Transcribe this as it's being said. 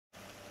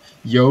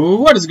Yo,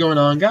 what is going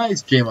on,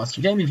 guys?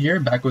 J-Monster Gaming here,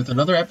 back with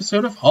another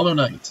episode of Hollow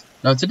Knight.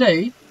 Now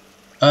today,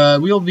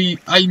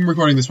 I'm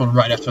recording this one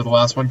right after the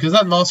last one, because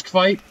that mosque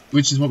fight,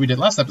 which is what we did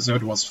last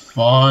episode, was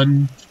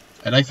fun.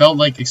 And I felt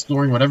like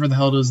exploring whatever the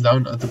hell it is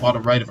down at the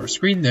bottom right of our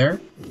screen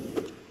there,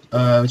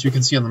 which you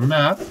can see on the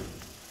map.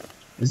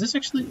 Is this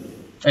actually...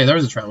 Hey, there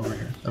is a tram over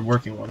here. I'm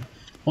working one.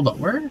 Hold on,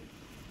 where?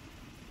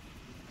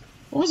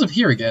 What was up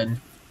here again?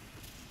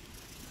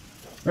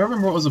 I don't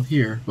remember what was up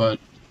here, but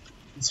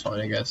it's fine,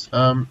 I guess.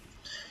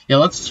 Yeah,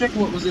 let's check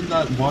what was in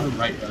that bottom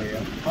right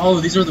area. Oh,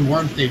 these are the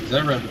worm things. I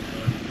remember.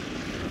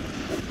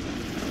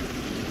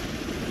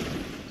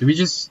 Did we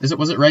just...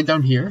 was it right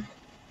down here?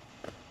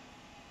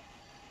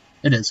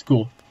 It is.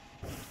 Cool.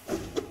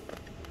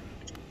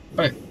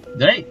 Wait,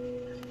 did I...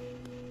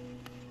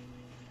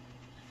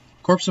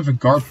 Corpse of a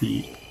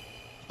Garpede.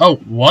 Oh,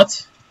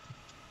 what?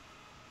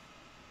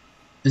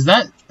 Is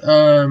that,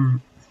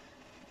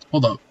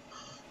 hold up.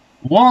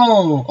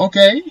 Whoa,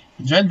 okay.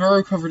 Giant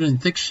burrow covered in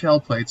thick shell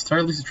plates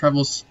tirelessly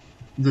travels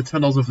the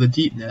tunnels of the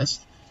deep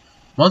nest.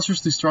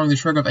 Monstrously strong, they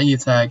shrug off any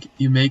attack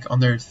you make on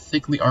their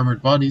thickly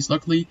armored bodies.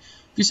 Luckily,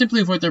 if you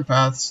simply avoid their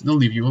paths, they'll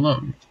leave you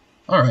alone.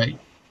 Alright.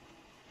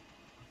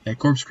 Yeah,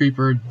 Corpse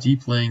Creeper,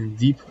 Deepling,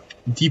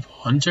 Deep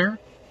Hunter?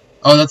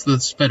 Oh, that's the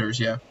spitters,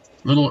 yeah.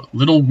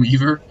 Little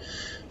Weaver.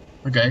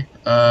 Okay.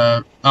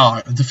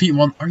 Defeat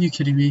one. Are you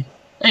kidding me?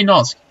 Hey,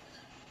 Nosk.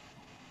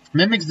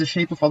 Mimics the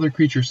shape of other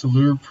creatures to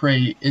lure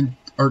prey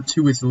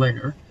to its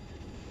lair.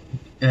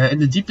 In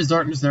the deepest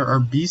darkness, there are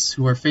beasts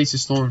who are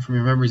faces stolen from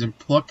your memories and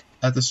pluck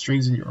at the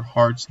strings in your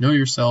hearts. Know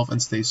yourself and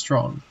stay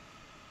strong.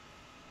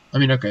 I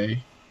mean,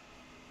 okay.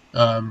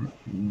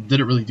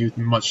 Didn't really do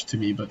much to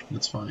me, but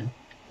that's fine.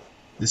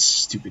 This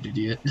stupid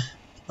idiot.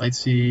 Light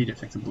seed,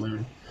 effective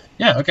balloon.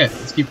 Yeah, okay,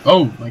 let's keep...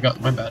 Oh, my god,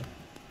 my bad.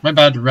 My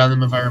bad,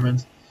 random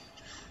environment.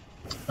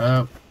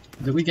 Did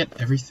we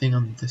get everything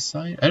on this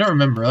side? I don't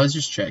remember, let's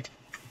just check.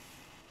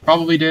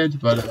 Probably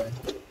did, but,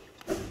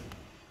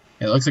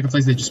 yeah, it looks like a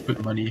place they just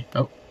put money.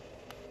 Oh.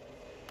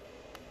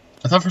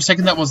 I thought for a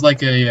second that was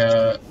like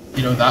a,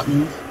 you know, that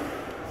move.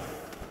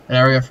 An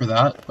area for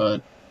that,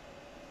 but...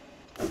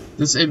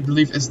 This, I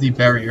believe, is the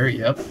barrier,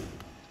 yep.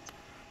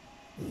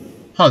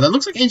 Huh, that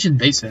looks like Ancient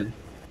Basin.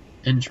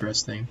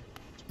 Interesting.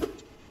 Let's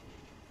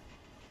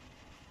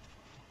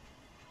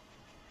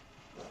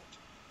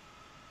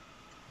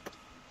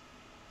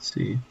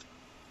see.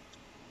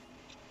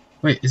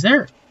 Wait, is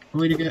there a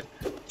way to get...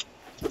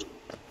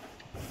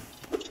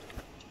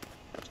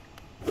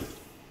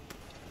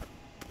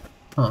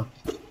 Huh.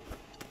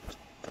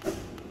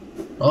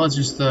 Well, let's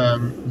just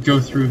go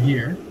through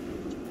here.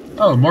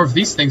 Oh, more of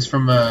these things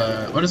from,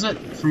 what is it?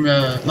 From,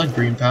 not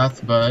Green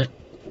Path, but...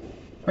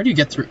 Where do you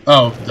get through?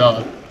 Oh,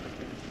 duh.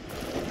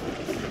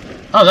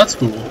 Oh, that's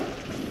cool.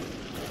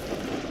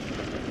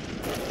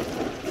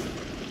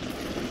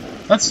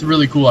 That's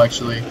really cool,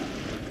 actually.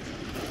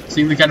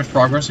 Seeing the kind of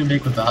progress we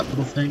make with that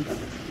little thing.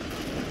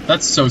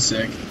 That's so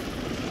sick.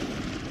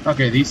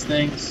 Okay, these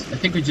things. I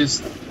think we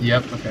just...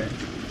 Yep, okay.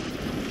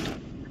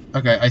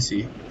 Okay, I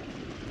see.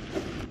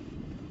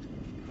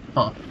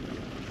 Huh.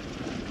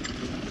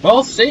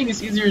 Well, saying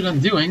is easier than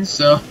doing,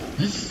 so...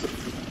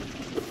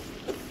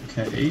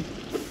 Okay.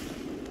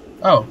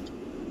 Oh.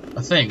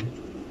 A thing.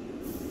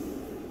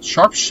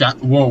 Sharp Shadow.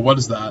 Whoa, what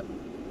is that?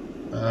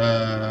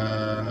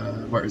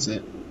 Where is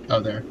it? Oh,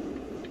 there.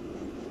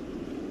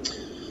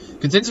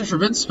 Contains a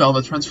forbidden spell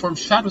that transforms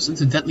shadows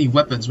into deadly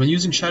weapons. When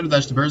using Shadow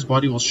Dash, the bear's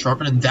body will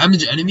sharpen and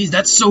damage enemies.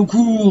 That's so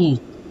cool!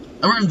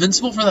 And we're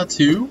invincible for that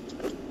too?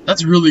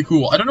 That's really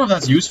cool. I don't know if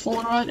that's useful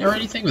or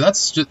anything, but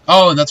that's just...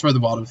 Oh, and that's where the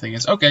bottom thing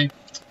is. Okay.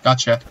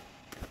 Gotcha.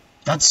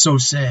 That's so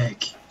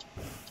sick.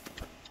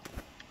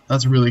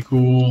 That's really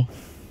cool.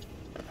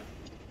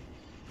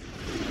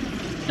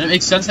 And it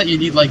makes sense that you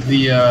need, like,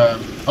 the,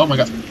 Oh my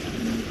god.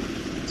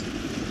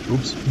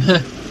 Oops.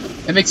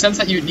 It makes sense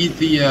that you need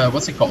the,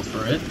 what's it called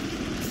for it?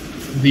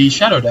 The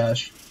Shadow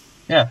Dash.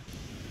 Yeah.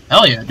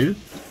 Hell yeah, dude.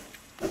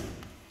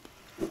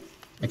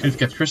 I could have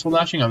kept Crystal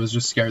Dashing, I was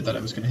just scared that I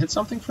was gonna hit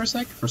something for a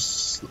sec, for,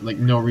 like,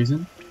 no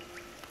reason.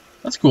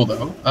 That's cool,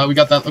 though. We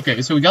got that,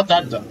 okay, so we got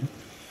that done.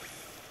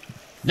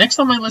 Next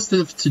on my list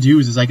of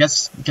to-dos is, I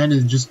guess, kind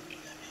of just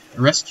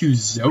rescue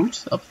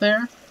Zote up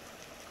there.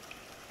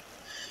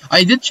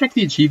 I did check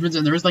the achievements,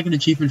 and there is, like, an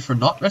achievement for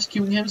not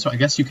rescuing him, so I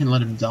guess you can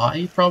let him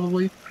die,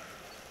 probably.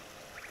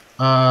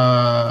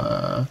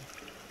 But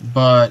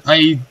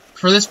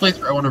for this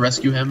playthrough, I want to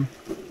rescue him.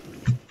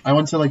 I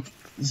want to, like,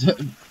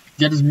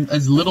 get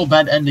as little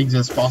bad endings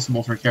as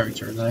possible for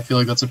characters, and I feel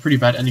like that's a pretty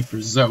bad ending for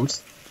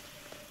Zote.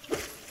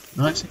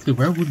 Not exactly,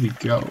 where would we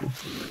go?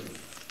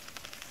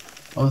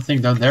 Oh, the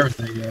thing down there is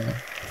the,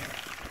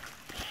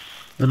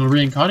 little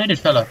reincarnated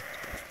fella.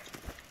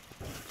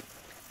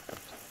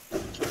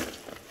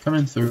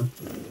 Coming through.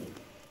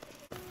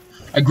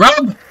 I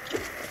grab!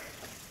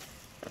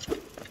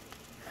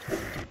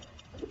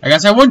 I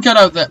guess I would cut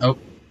out that. Oh.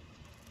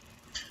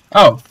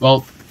 Oh,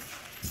 well.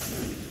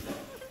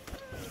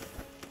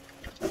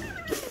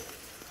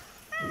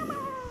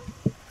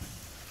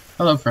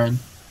 Hello, friend.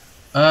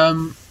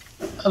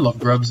 I love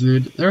grubs,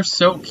 dude. They're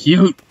so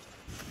cute.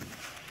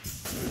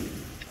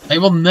 I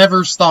will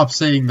never stop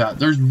saying that.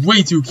 They're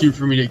way too cute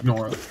for me to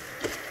ignore.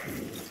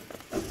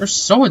 They're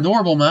so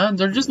adorable, man.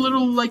 They're just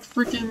little, like,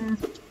 freaking...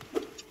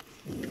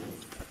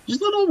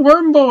 just little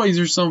worm boys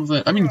or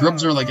something. I mean,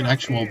 grubs are like an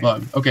actual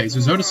bug. Okay, so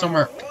Zoda's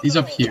somewhere... he's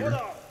up here.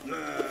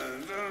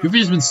 You've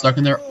just been stuck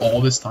in there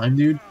all this time,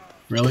 dude?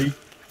 Really?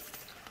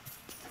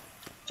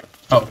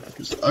 Oh,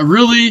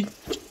 really? Is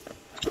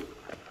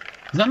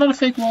that not a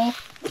fake wall?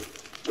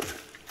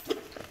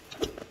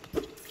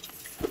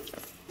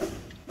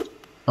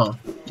 Huh.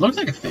 Looks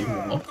like a fake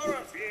wall.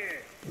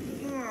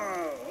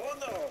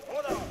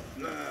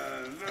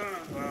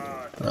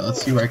 Alright,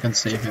 let's see where I can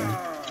save him.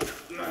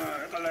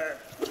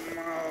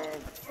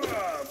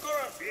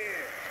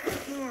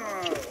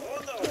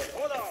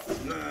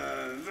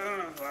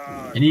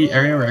 Any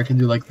area where I can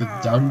do like the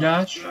down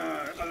dash?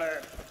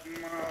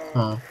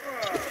 Huh.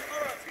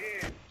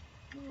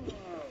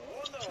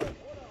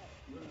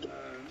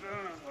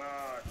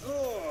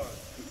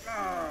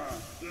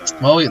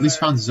 Well, we at least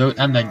found Zote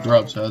and that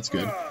grub, so that's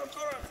good.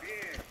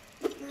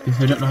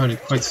 If I don't know how to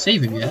quite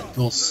save him yet,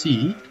 we'll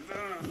see.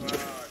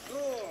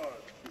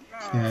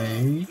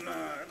 Okay.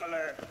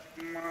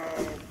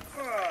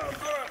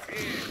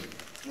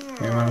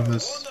 Okay, one of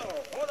those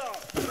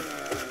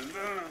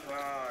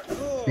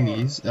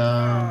thingies.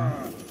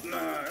 I'm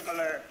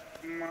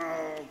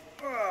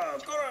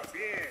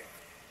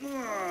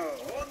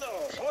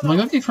like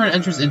looking for an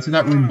entrance into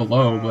that room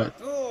below, but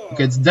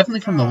okay, it's definitely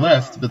from the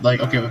left, but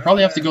like, okay, we'll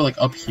probably have to go like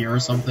up here or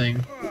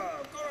something.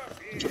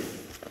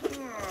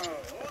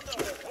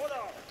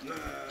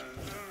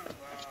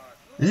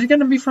 Is it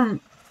gonna be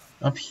from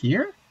up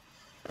here?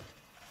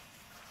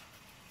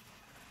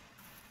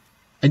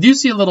 I do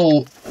see a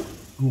little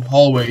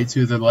hallway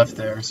to the left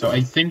there, so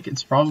I think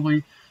it's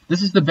probably...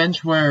 this is the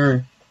bench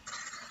where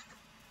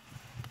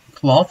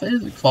Cloth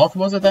is? Cloth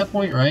was at that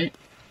point, right?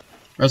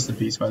 Rest in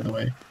peace, by the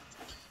way.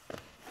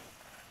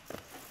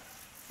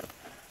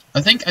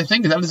 I think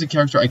that is a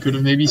character I could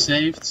have maybe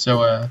saved,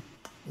 so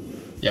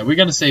yeah, we're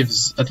gonna save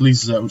at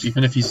least Zote,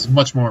 even if he's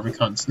much more of a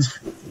cunt.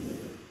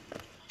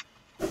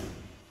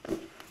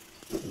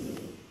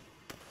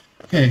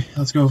 Okay,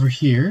 let's go over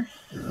here.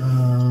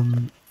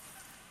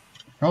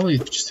 Probably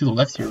just to the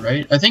left here,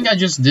 right? I think I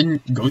just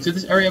didn't go to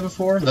this area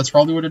before. That's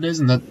probably what it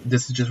is, and that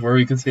this is just where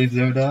we can save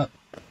Zote at.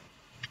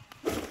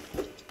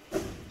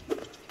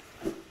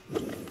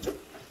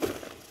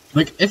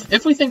 Like,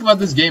 if we think about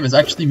this game as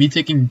actually me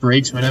taking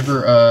breaks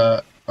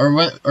whenever,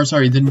 or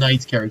sorry, the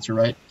knight character,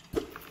 right?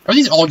 Are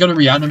these all gonna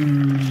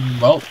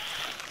reanimate? Well,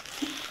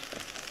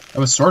 I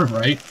was sort of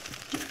right.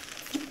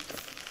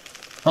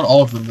 Not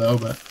all of them, though,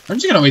 but I'm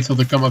just gonna wait till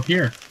they come up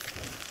here.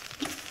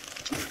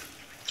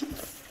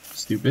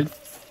 Stupid.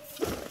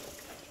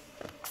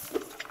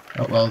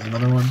 Oh, well, there's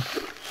another one.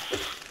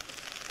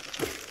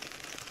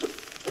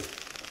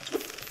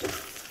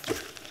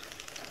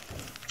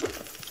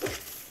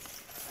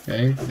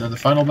 Okay, now the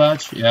final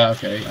batch? Yeah,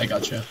 okay, I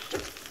gotcha.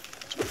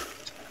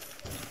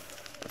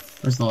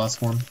 Where's the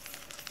last one?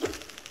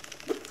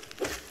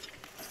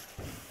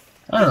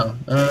 I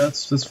don't know,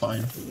 that's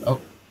fine.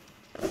 Oh.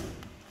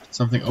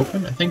 Something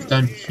open? I think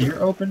down here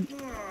open?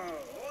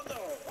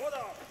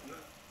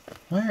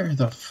 Where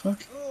the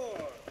fuck?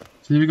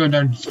 So did we go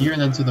down here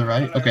and then to the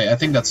right? Okay, I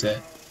think that's it.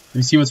 Let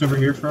me see what's over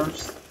here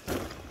first.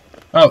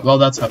 Oh, well,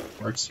 that's how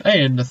it works.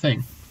 Hey, and the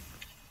thing.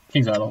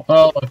 King's Idol.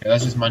 Well, okay,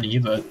 that's just money,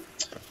 but...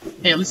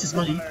 hey, at least it's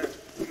money.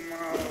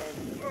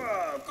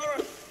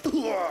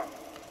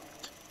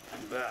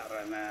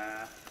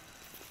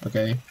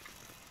 Okay.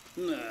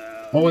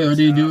 Oh, what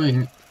are you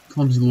doing?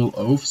 Clumsy little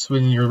oaf,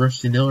 swinging your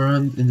rusty nail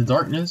around in the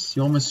darkness.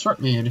 You almost struck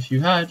me, and if you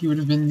had, you would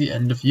have been the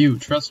end of you.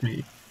 Trust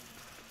me.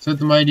 Said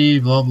the mighty,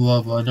 blah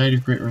blah blah, knight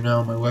of great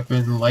renown, my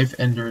weapon, life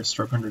ender, has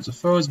struck hundreds of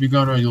foes. Be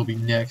gone or you'll be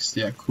next.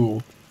 Yeah,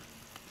 cool.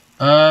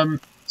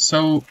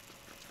 So...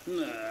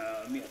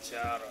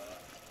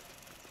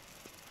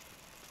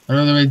 I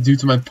don't know what I do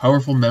to my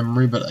powerful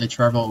memory, but I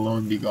travel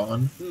alone, be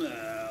gone.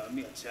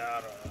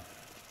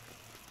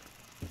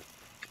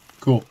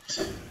 Cool.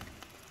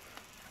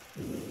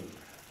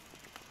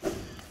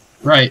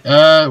 Right,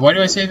 why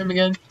do I save him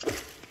again?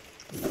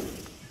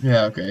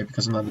 Yeah, okay,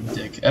 because I'm not a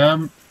dick.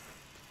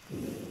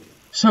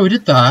 So we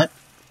did that.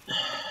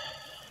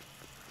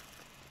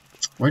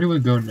 Where do we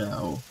go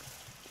now?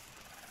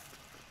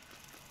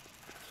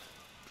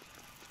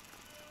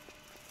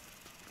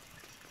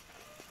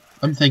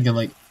 I'm thinking,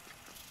 like,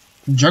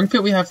 Junk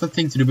Pit we have the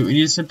thing to do, but we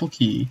need a simple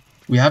key.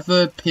 We have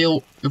the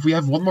pale, if we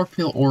have one more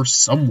pale ore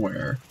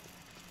somewhere,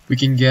 we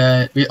can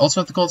get, we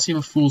also have the Coliseum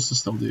of Fools to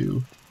still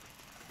do.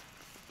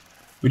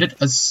 We did,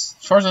 as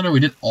far as I know, we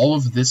did all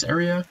of this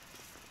area.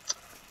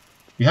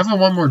 We have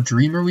one more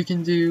Dreamer we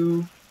can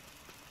do.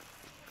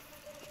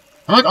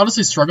 I'm like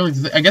honestly struggling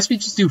to I guess we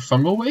just do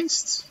Fungal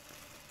Waste?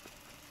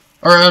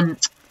 Or,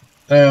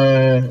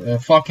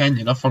 Fall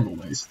Canyon, not Fungal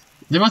Waste.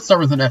 They might start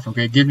with an F,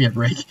 okay? Give me a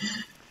break.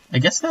 I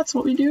guess that's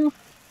what we do?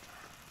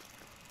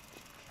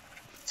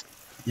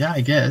 Yeah,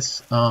 I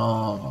guess.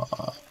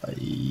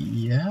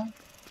 Yeah?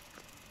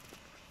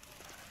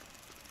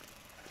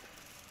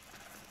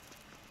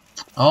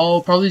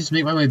 I'll probably just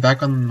make my way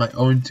back on my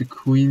own to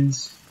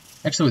Queens.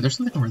 Actually, wait, there's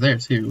something over there,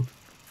 too.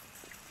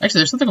 Actually,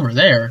 there's something over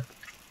there.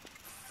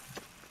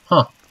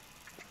 Huh.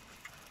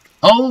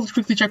 I'll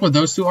quickly check what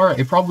those two are.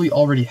 I probably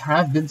already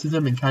have been to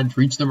them and can't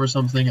reach them or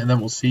something, and then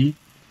we'll see.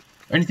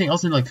 Anything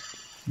else in, like,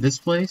 this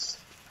place?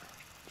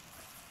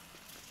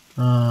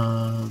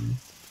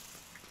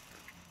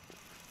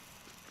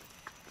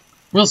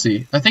 We'll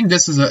see. I think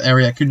this is an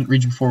area I couldn't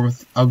reach before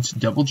without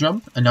double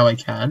jump, and now I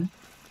can.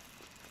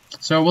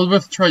 So we'll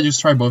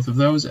just try both of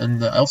those,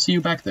 and I'll see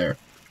you back there.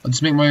 I'll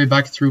just make my way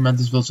back through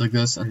Mantis Village like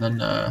this, and then,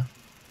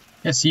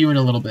 yeah, see you in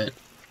a little bit.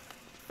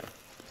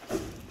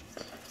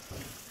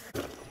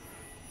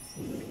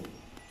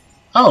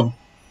 Oh!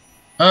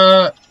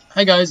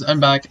 Hi guys, I'm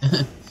back.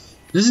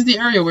 This is the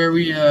area where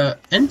we,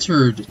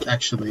 entered,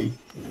 actually.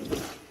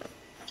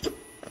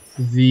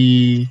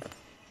 The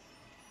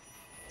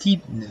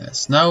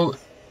deepness. Now,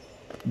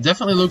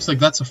 definitely looks like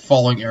that's a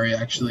falling area,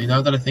 actually,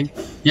 now that I think.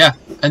 Yeah,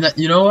 and that,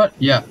 you know what?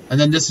 Yeah, and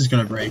then this is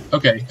gonna break.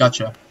 Okay,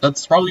 gotcha.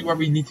 That's probably where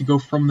we need to go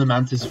from the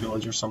Mantis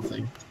Village or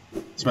something.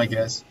 That's my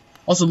guess.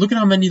 Also, look at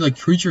how many, like,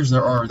 creatures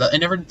there are. That I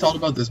never thought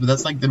about this, but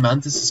that's like the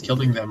Mantis is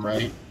killing them,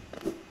 right?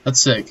 That's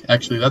sick,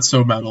 actually. That's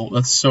so metal.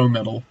 That's so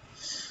metal.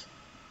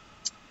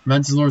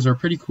 Mantis lures are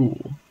pretty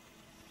cool.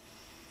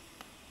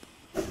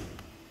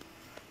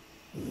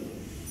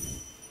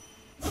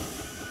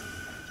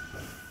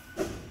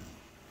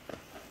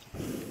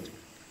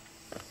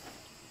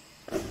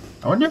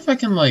 I wonder if I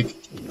can, like,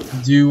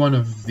 do one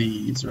of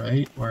these,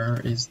 right?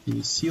 Where is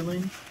the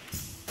ceiling?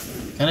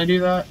 Can I do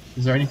that?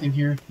 Is there anything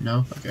here?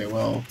 No? Okay,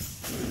 well,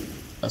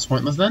 that's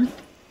pointless then.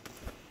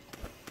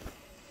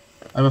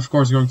 I'm, of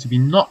course, going to be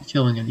not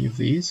killing any of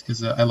these,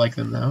 because I like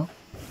them now.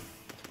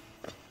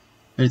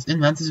 But it's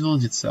in Mantis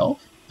Village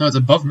itself? No, it's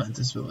above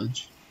Mantis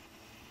Village.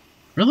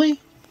 Really?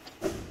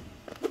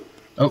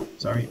 Oh,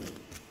 sorry.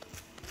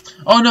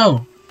 Oh,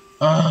 no!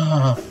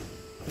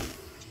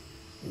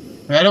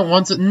 I don't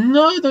want to.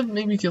 No, don't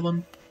make me kill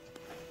them.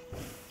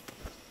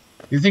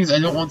 The thing is, I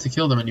don't want to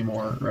kill them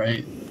anymore,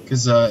 right?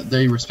 Because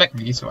they respect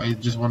me, so I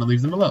just want to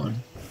leave them alone.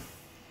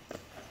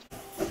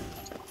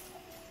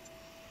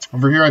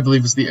 Over here, I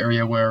believe, is the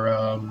area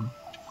where,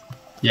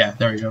 yeah,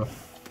 there we go.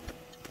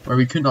 Where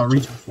we could not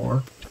reach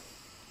before.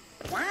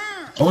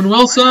 Owen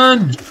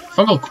Wilson!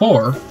 Fungal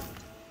Core?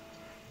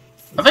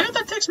 Have I got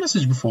that text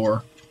message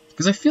before?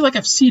 Because I feel like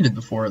I've seen it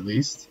before, at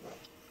least.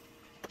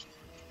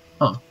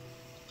 Huh.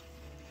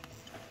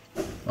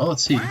 Well,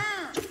 let's see.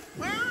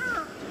 Yeah,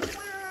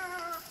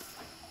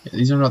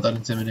 these are not that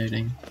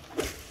intimidating.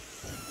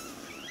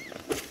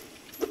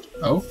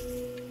 Oh?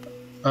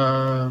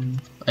 I'll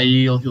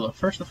heal up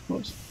first, of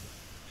course.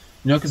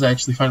 You know, because I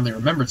actually finally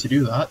remembered to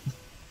do that.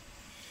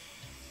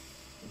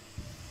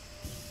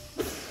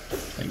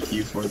 Thank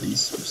you for the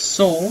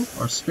soul,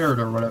 or spirit,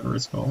 or whatever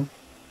it's called.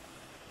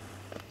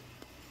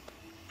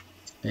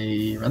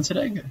 A rancid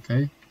egg?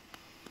 Okay.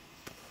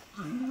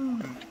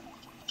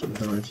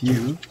 The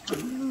review.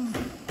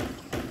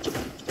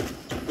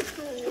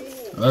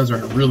 Oh, those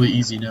are really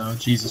easy now,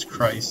 Jesus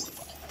Christ.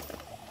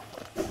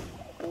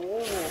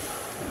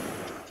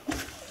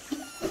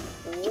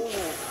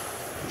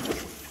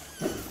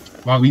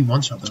 Wow, we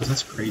one-shot those,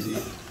 that's crazy.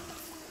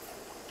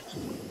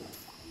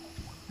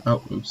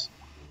 Oh, oops.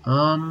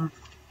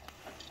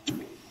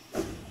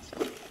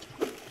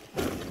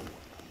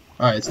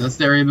 Alright, so that's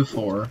the area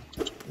before.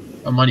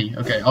 Oh, money.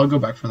 Okay, I'll go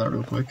back for that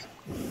real quick.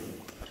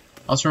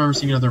 I also remember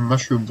seeing another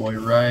mushroom boy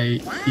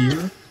right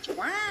here.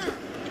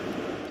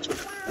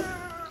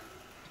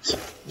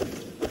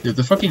 Dude,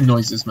 the fucking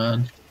noises,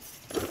 man.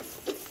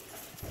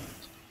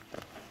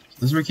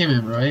 This is where we came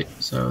in, right?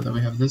 So then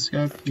we have this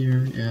guy up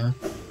here, yeah.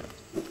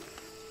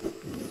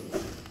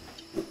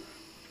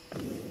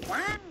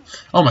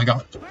 Oh my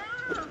god.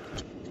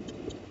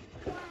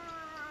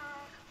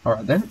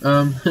 Alright then,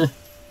 that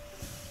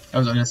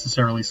was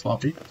unnecessarily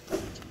sloppy.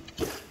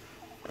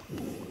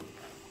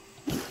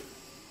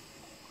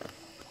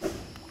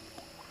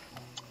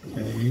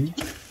 Okay.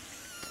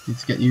 Need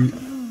to get you...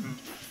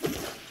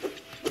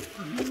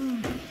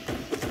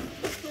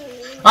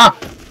 Ah!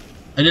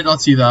 I did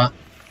not see that.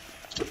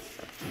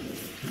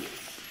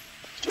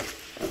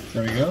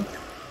 There we go.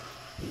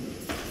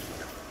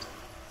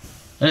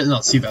 I did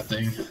not see that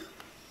thing.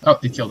 Oh,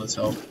 it killed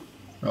itself.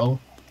 Roll.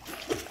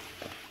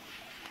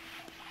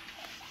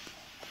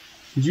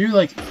 Did you,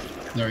 like...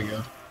 There we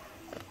go.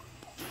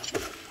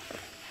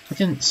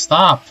 Fucking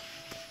stop!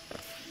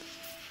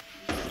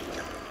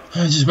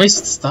 It just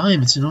wastes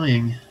time, it's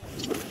annoying.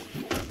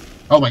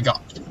 Oh my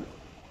god.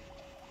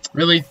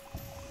 Really?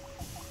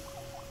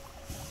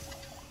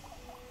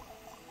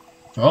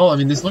 Well, I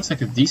mean, this looks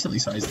like a decently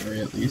sized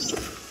area at least.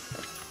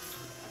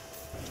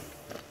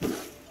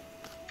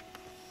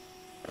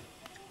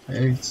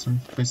 Okay, some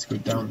place to go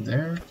down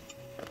there.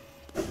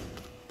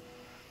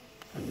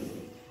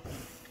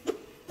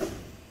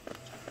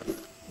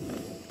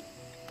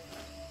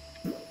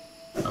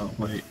 Oh,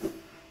 wait.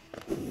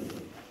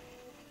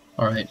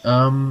 Alright,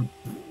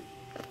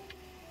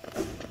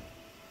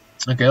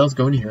 okay, let's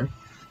go in here.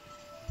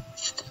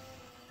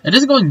 It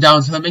is going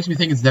down, so that makes me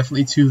think it's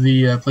definitely to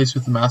the place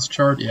with the mask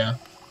shard. Yeah,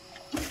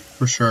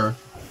 for sure.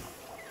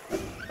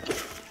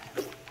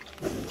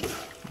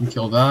 We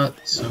kill that,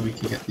 so we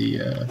can get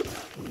the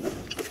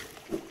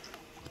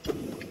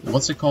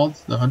what's it called?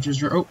 The hunter's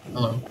drawer. Oh,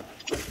 hello.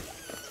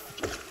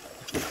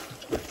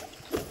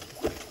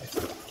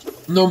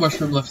 No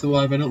mushroom left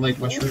alive. I don't like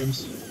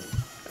mushrooms.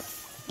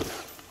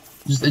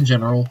 Just in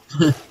general.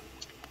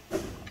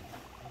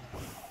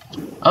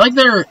 I like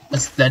their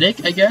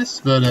aesthetic, I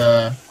guess, but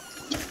I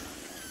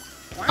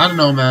don't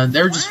know, man.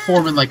 They're just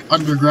forming like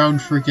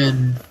underground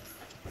freaking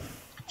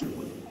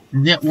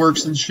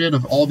networks and shit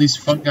of all these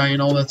fungi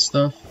and all that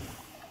stuff.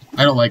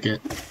 I don't like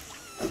it.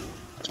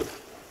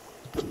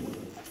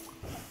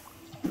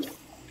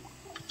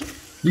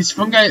 These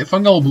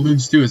fungal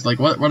balloons too is like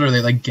what are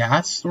they, like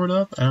gas stored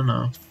up? I don't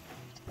know.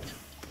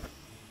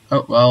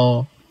 Oh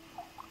well.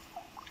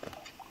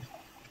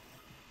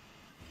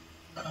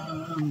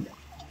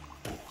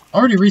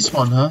 Already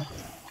respawned, huh?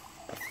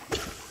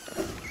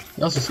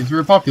 He also seems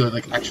very popular,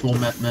 like actual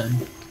men.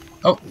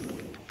 Oh,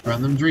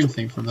 random dream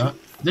thing from that.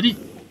 Did he?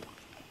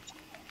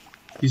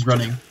 He's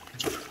running.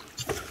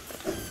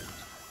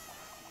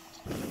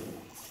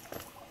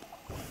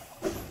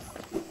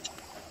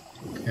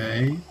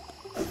 Okay.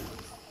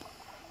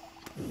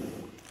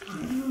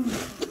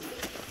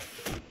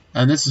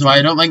 And this is why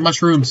I don't like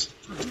mushrooms.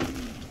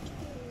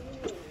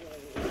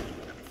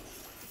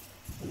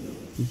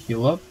 You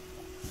heal up.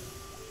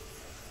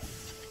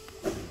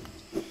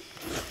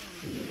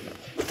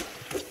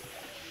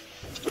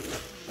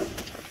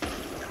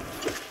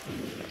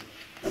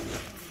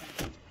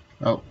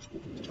 Oh.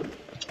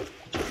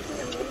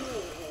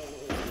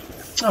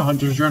 Oh,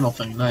 Hunter's Journal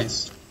thing,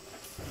 nice.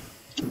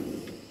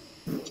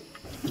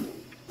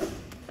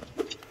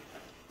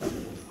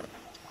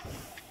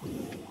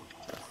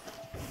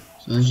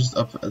 So this is just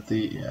up at the,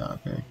 yeah,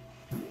 okay.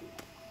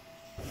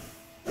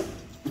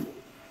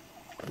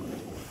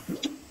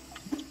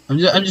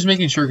 I'm just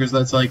making sure, because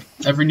that's like,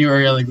 every new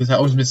area like this, I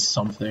always miss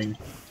something.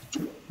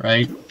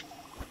 Right?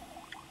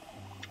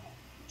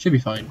 Should be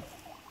fine.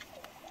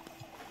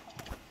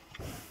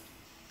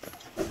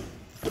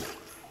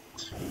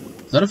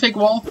 Is that a fake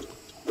wall?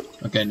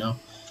 Okay, no.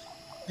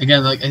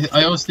 Again, like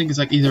I always think it's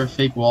like either a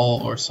fake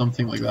wall or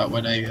something like that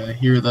when I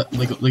hear that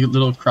like a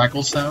little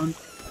crackle sound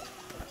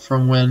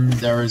from when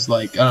there is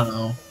like, I don't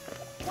know.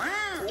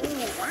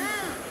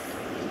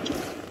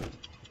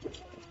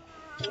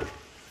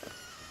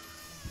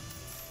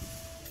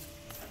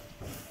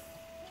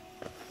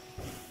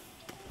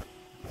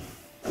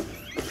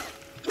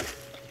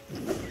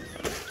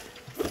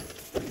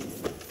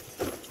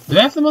 Do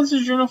I have the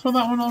Monster's Journal for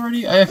that one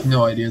already? I have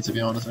no idea, to be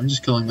honest. I'm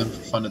just killing them for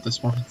fun at this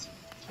point.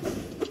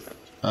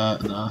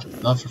 Nah,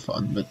 not for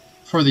fun, but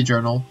for the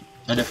journal.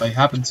 And if I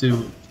happen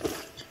to...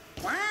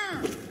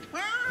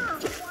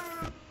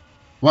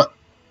 What?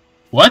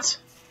 What?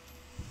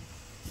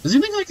 Does he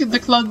look like the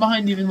cloud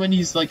behind even when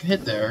he's, like,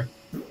 hit there?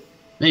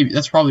 Maybe,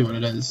 that's probably what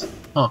it is.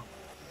 Huh.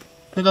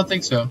 I don't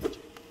think so.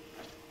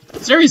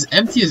 This area's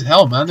empty as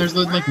hell, man. There's,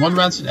 like, one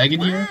rancid egg in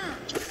here.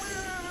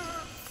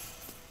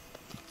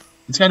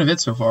 That's kind of it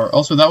so far.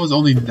 Also, that was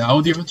only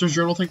now the Hunter's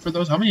Journal thing for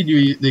those. How many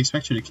do they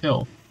expect you to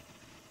kill?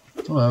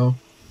 Hello.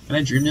 Can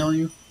I dream nail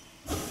you?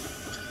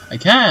 I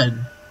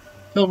can!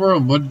 Kill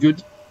world, what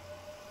good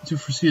to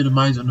foresee a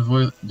demise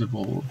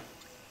unavoidable.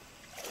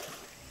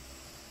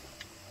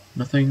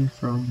 Nothing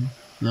from...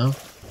 no?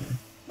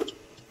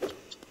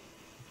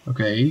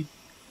 Okay.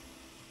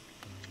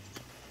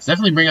 It's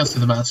definitely bring us to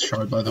the mask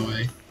shard, by the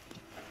way.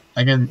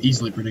 I can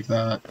easily predict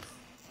that.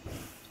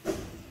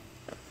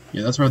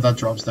 Yeah, that's where that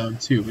drops down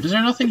too. But is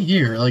there nothing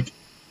here? Like,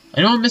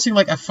 I know I'm missing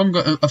like a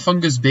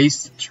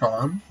fungus-based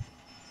charm.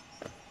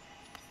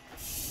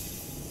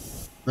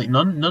 Like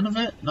none of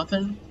it?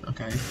 Nothing?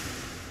 Okay.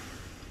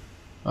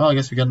 Well, I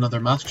guess we got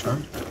another mask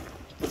shard.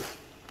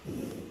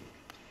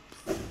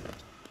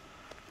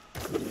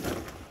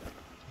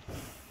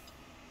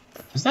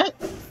 Is that?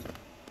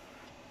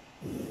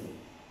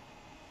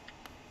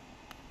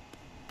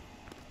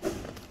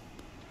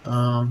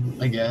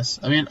 I guess.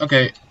 I mean,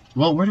 okay.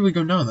 Well, where do we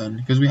go now then?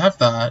 Because we have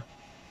that.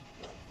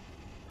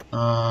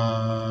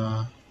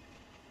 I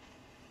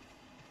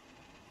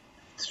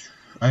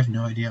have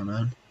no idea,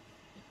 man.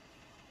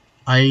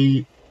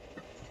 I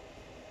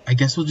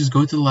guess we'll just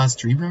go to the last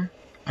dreamer?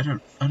 I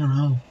don't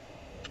know.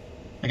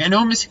 Like, I know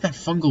I'm missing that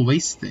fungal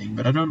waste thing,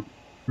 but I don't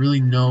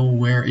really know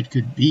where it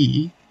could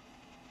be.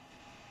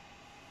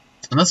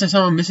 Unless I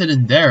somehow miss it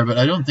in there, but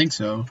I don't think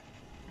so.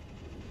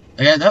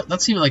 Like,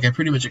 that seemed like I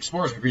pretty much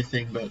explored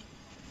everything, but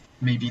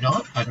maybe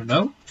not. I don't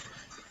know.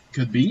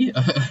 Could be.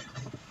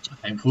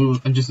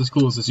 I'm just as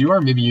cool as you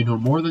are. Maybe you know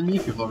more than me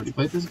if you've already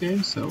played this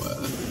game, so,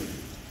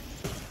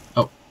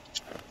 oh.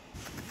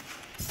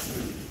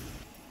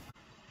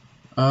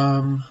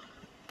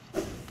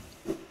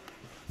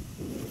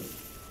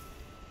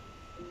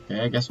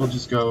 Okay, I guess we'll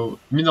just go...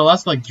 I mean, the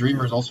last, like,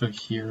 dreamer is also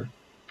here.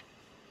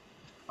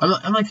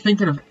 I'm like,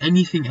 thinking of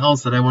anything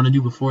else that I want to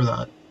do before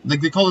that.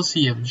 Like, the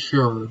Colosseum,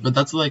 sure, but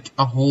that's, like,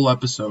 a whole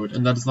episode,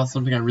 and that is not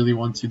something I really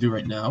want to do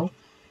right now.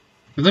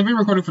 Because I've been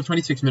recording for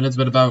 26 minutes,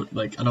 but about,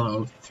 like, I don't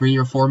know, 3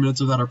 or 4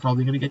 minutes of that are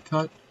probably going to get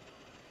cut.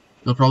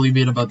 There'll probably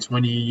be in about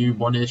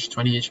 21-ish,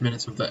 20-ish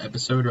minutes of the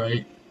episode,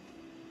 right?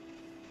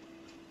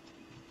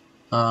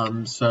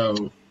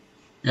 So,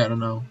 yeah, I don't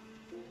know.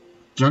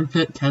 Junk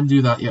Pit can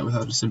do that yet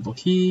without a simple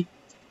key.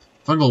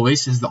 Fungal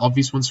Waste is the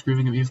obvious one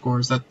screaming at me, of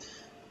course. That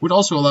would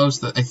also allow us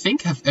to, I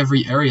think, have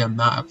every area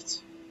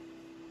mapped.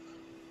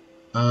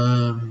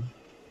 At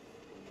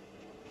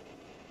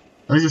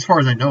least as far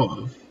as I know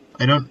of.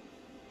 I don't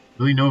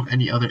really know of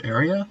any other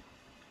area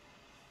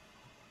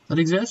that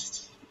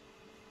exists.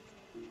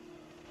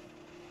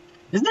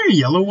 Isn't there a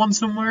yellow one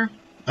somewhere?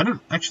 I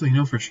don't actually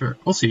know for sure.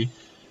 We'll see.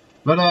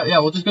 But yeah,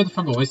 we'll just go to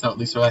Fungal Waste now at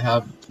least, so I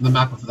have the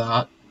map of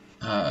that.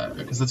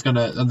 Because that's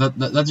gonna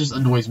that just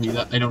annoys me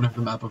that I don't have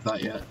the map of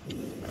that yet.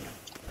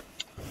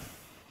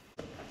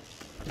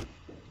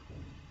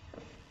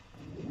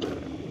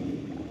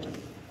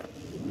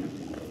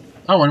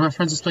 Oh, one of my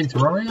friends is playing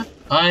Terraria?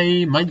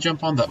 I might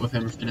jump on that with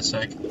him in a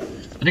sec.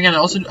 And again,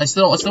 I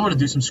still want to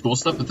do some school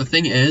stuff, but the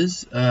thing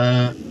is,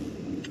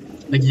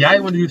 like, yeah, I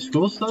want to do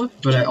school stuff,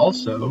 but I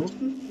also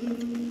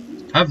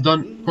have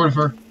done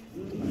Cornifer.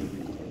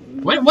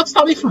 Wait, what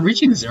stopped me from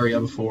reaching this area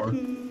before?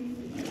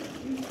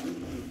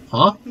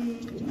 Huh?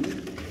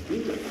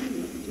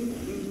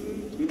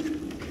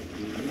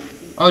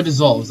 Oh, it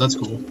dissolves, that's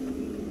cool.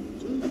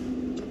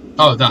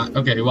 Oh, that,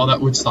 okay, well that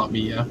would stop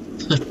me, yeah.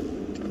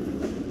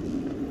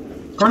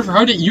 Cornifer,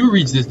 how did you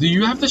reach this? Do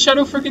you have the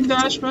Shadow frickin'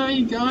 Dash,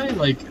 my guy?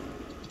 Like,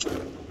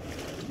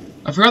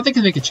 I forgot they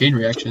can make a chain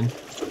reaction.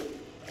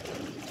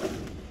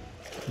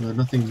 No,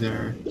 nothing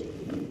there.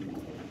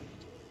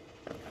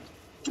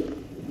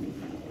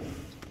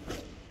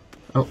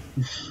 Oh.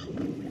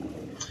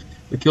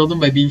 We killed him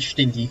by being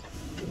stinky.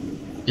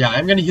 Yeah,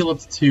 I'm gonna heal up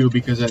to 2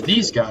 because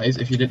these guys,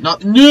 if you did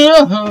not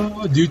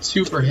do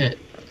 2 per hit.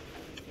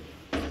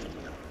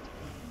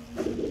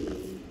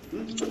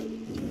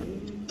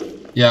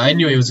 Yeah, I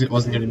knew it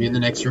wasn't gonna be in the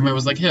next room. I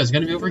was like, yeah, it's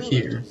gonna be over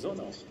here.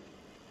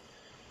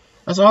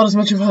 As odd as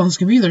much of violence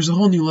can be, there's a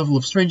whole new level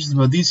of strangeness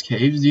about these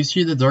caves. Do you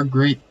see the dark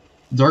gate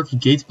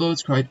glow?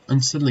 It's quite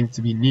unsettling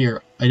to be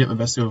near. I did my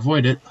best to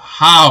avoid it.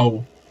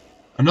 How?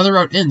 Another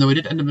route in, though I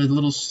did end up a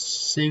little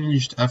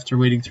singed after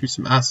wading through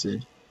some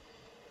acid.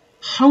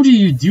 How do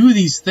you do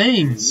these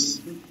things?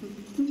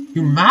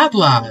 You mad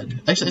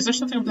lad! Actually, is there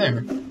something up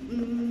there?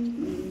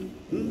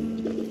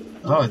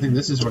 Oh, I think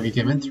this is where he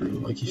came in through.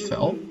 Like, he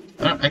fell?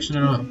 I don't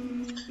know.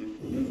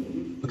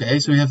 Okay,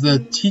 so we have the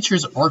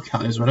teacher's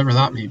archives, whatever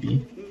that may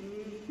be.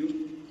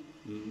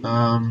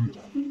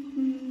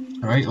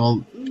 Alright,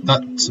 well,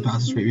 that's the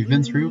passageway we've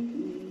been through.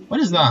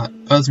 What is that?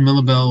 Oh, that's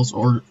Millibel's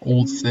or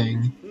old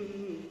thing.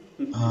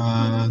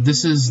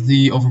 This is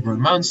the overgrown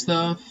mound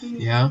stuff,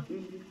 yeah.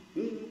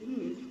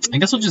 I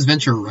guess we'll just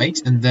venture right,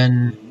 and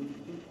then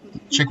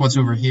check what's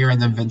over here,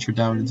 and then venture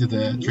down into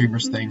the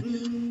Dreamers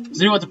thing.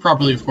 Because you want to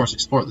properly, of course,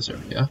 explore this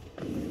area.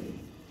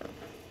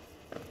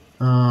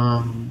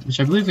 Which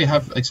I believe we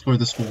have explored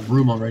this whole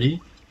room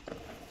already.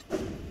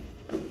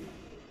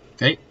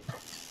 Okay.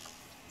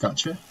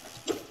 Gotcha.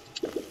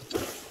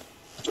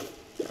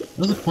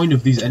 What's the point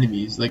of these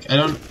enemies? Like, I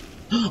don't...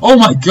 Oh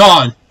my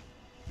god!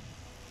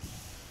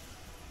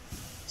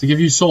 To give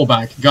you soul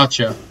back.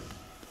 Gotcha.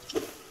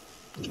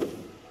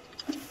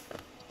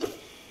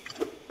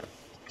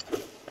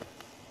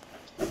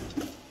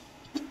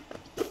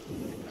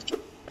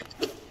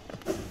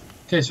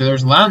 Okay, so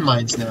there's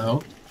landmines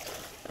now.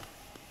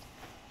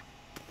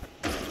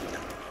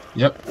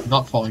 Yep,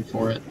 not falling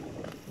for it.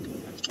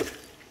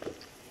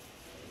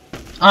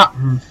 Ah!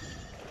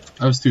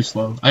 I was too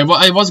slow. I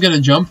was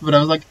gonna jump, but I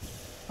was like,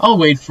 I'll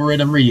wait for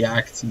it and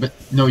react. But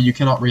no, you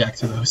cannot react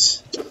to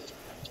those.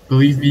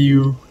 Believe me,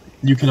 you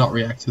cannot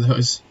react to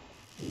those.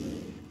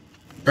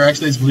 Or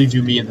actually, it's believe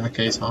you me in that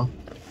case, huh?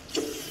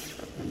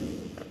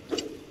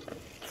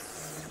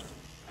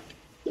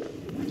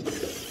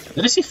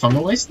 Did I see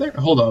fungal waste there?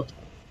 Hold up.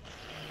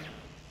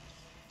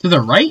 To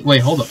the right?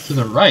 Wait, hold up. To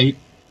the right?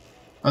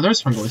 Oh,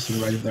 there's fungal waste to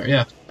the right of there.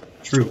 Yeah,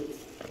 true.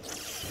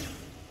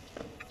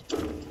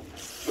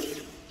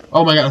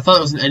 Oh my god, I thought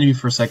it was an enemy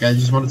for a second. I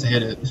just wanted to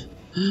hit it.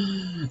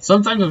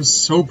 Sometimes I'm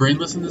so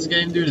brainless in this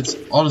game, dude. It's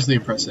honestly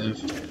impressive.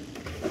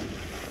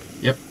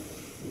 Yep.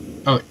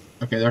 Oh,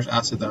 okay, there's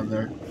acid down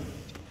there.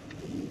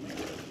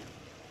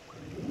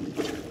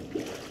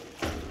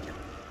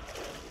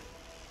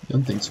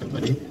 Don't think so,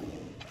 buddy.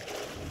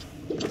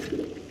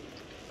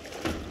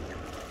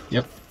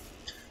 Yep.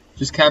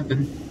 Just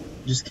camping.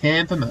 Just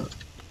camp him out.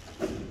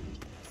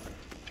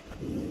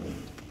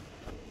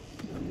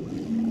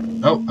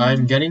 Oh,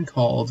 I'm getting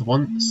called.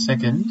 1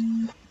 second.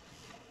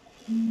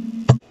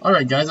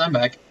 Alright guys, I'm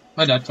back.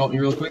 My dad called me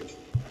real quick.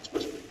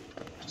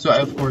 So I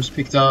of course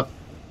picked up...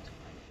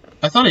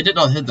 I thought I did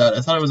not hit that.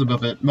 I thought I was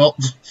above it. Well,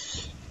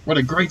 what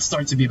a great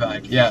start to be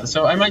back. Yeah,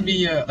 so I might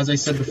be, as I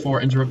said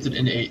before, interrupted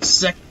in a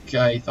sec.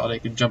 I thought I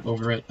could jump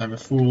over it. I'm a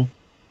fool.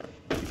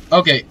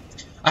 Okay,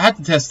 I had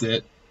to test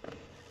it.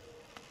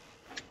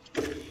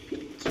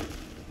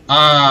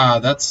 Ah,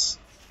 that's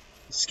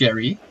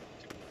scary.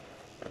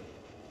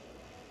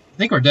 I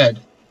think we're dead.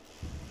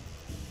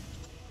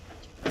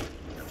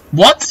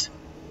 What?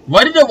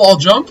 Why did a wall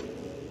jump?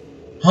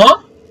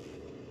 Huh?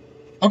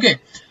 Okay,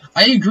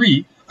 I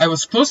agree. I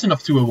was close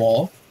enough to a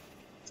wall.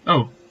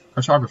 Oh,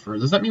 cartographer.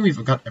 Does that mean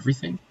we've got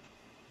everything?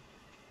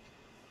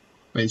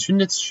 Wait,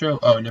 shouldn't it show...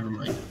 Oh, never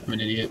mind. I'm an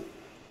idiot.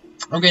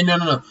 Okay,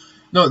 no.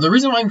 No, the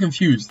reason why I'm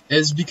confused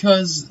is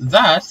because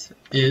that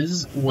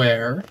is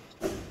where...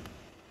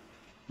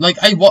 Like,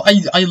 I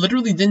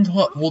literally didn't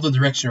hold a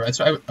direction, right?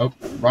 So oh,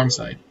 wrong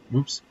side.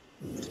 Whoops.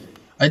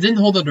 I didn't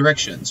hold a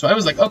direction, so I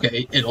was like,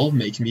 okay, it'll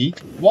make me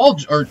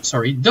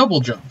double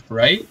jump,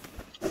 right?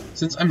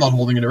 Since I'm not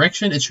holding a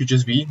direction, it should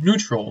just be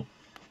neutral.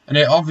 And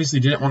I obviously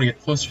didn't want to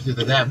get closer to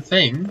the damn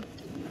thing.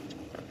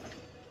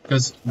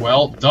 Because,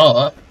 well,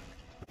 duh.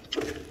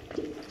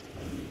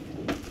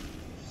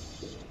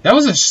 That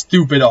was a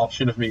stupid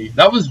option of me.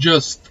 That was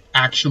just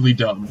actually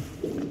dumb.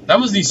 That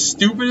was the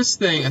stupidest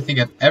thing I think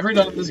I've ever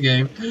done in this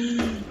game.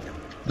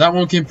 That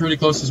one came pretty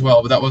close as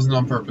well, but that wasn't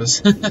on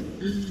purpose.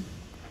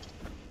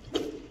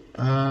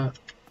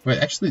 Wait,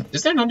 actually,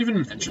 is there not even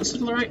an entrance to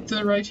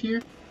the right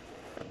here?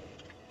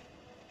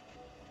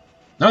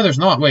 No, there's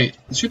not. Wait,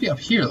 it should be up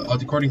here,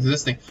 according to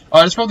this thing.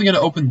 Oh, it's probably going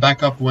to open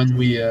back up when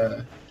we,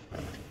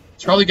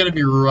 It's probably going to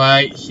be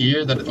right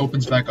here that it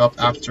opens back up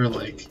after,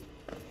 like,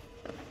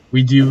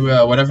 we do,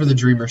 whatever the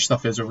Dreamer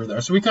stuff is over there.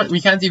 So we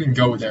can't even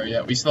go there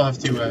yet. We still have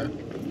to,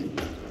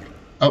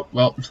 Oh,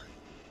 well.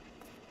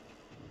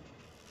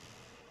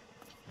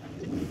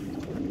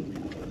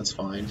 That's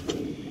fine.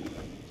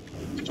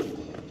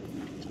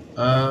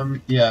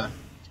 Yeah.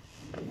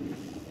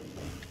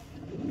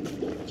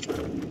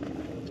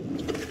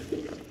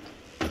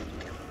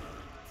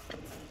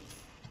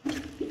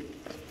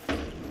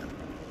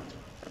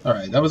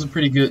 Alright, that was a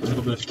pretty good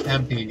little bit of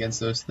camping against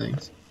those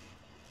things.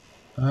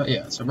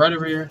 Yeah, so right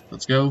over here,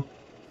 let's go.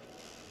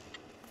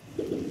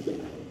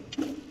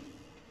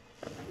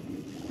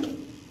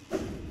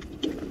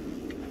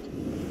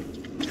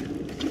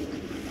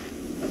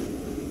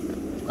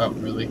 Oh,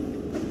 really?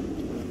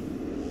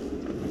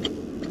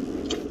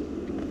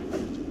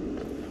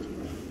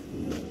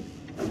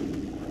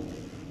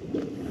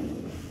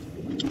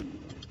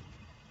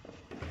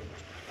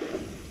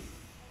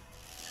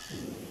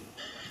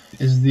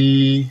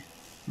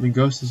 The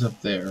ghost is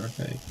up there,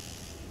 okay.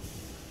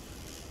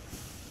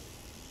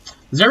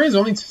 This area is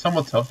only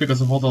somewhat tough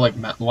because of all the, like,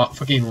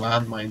 fucking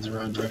landmines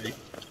around, right?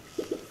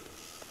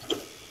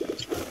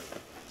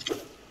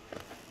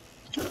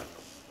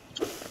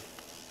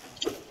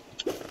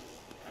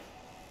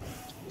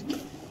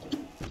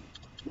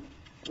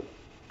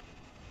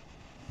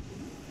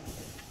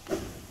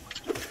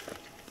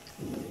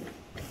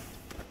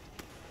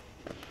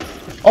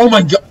 Oh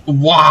my god!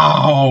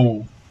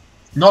 Wow!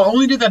 Not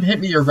only did that hit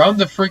me around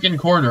the freaking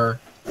corner,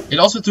 it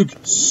also took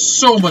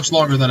so much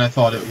longer than I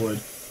thought it would.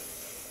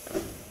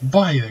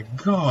 By the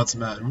gods,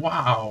 man.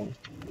 Wow.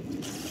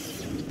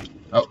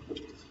 Oh.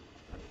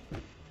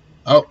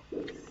 Oh.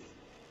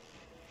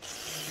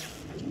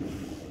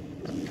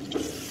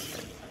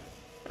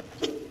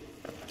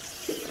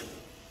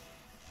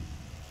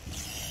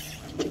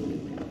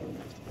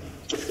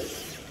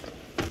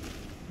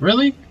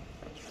 Really?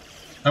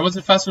 I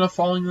wasn't fast enough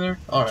falling there?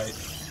 Alright.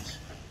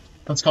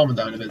 Let's calm it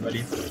down a bit,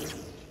 buddy.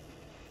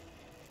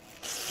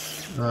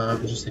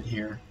 Just in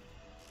here.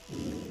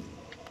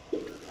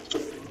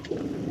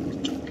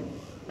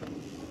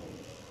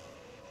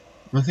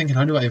 I'm thinking,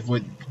 how do I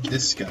avoid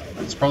this guy?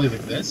 It's probably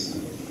like this.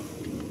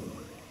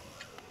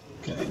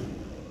 Okay.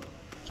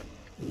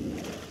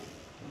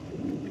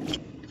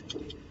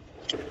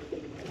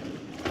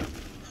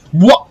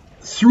 What?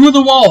 Through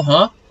the wall,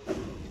 huh?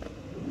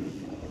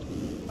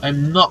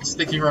 I'm not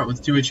sticking around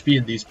with 2 HP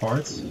in these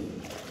parts.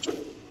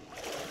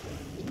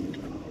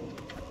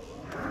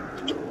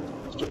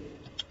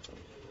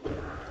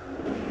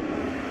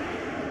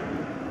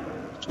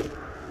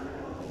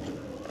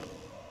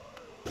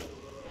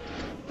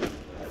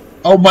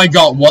 Oh my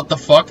god, what the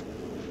fuck?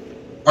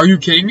 Are you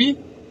kidding me?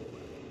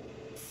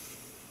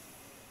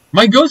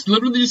 My ghost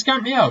literally just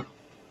camped me out.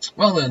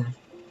 Well then.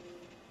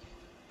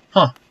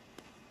 Huh.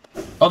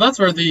 Oh, that's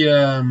where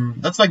the,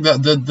 that's like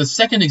the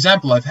second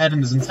example I've had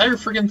in this entire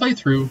friggin'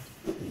 playthrough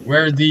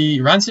where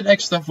the Rancid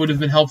X stuff would have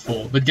been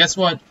helpful. But guess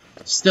what?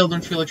 Still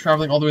don't feel like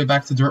traveling all the way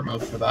back to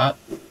Dirtmouth for that.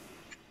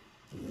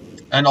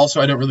 And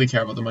also, I don't really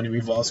care about the money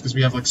we've lost, because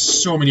we have, like,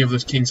 so many of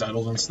those King's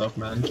Idols and stuff,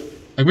 man.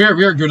 Like, we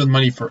are good at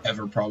money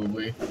forever,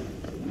 probably.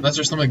 Unless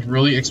there's some, like,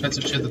 really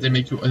expensive shit that they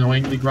make you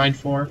annoyingly grind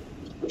for.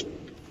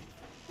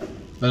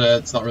 But,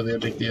 it's not really a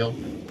big deal.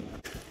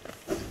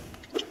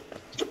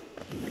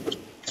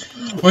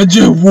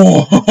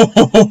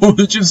 Whoa!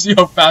 Did you see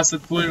how fast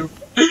it flew?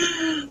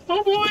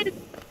 Oh, boy!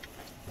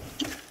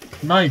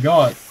 My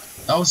god.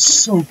 That was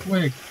so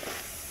quick.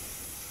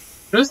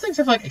 Those things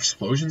have, like,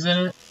 explosions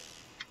in it.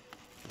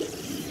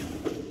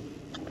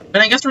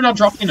 And I guess we're not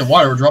dropping into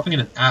water, we're dropping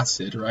into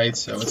acid, right?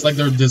 So it's like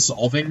they're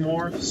dissolving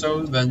more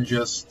so than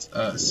just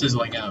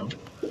sizzling out.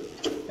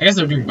 I guess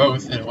they're doing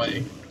both in a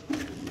way.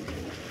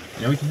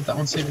 You know, we can hit that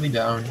one safely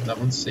down, that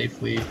one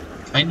safely,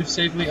 kind of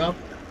safely up.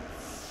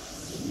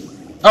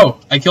 Oh,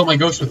 I killed my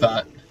ghost with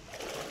that.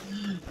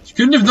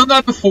 Couldn't have done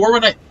that before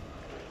when I...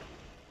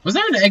 Was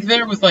there an egg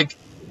there with like...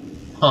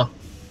 Huh.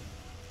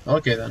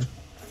 Okay then.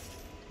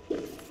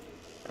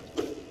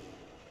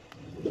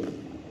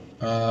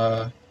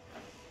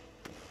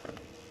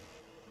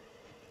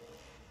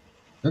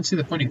 Don't see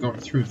the point in going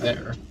through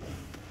there.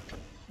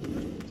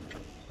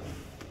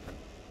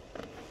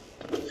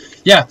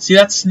 Yeah, see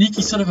that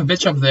sneaky son of a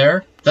bitch up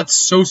there? That's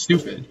so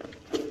stupid.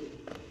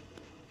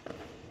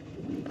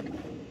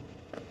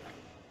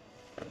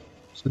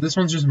 So this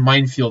one's just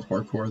minefield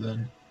parkour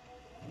then.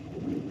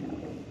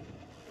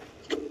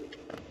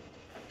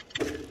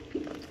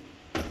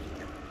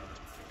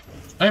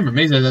 I am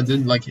amazed that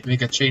didn't like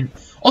make a chain.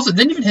 Also, it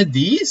didn't even hit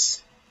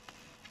these?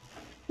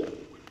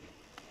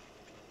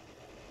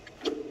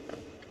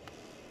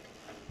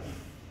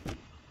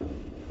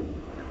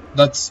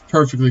 That's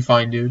perfectly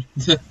fine, dude.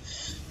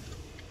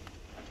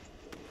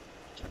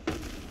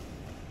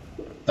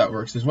 That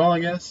works as well, I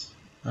guess.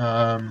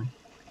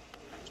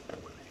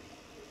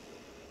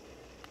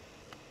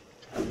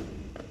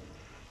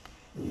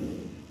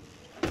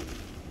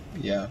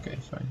 Yeah, okay,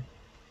 fine.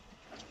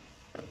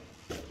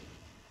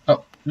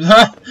 Oh.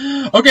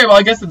 Okay, well,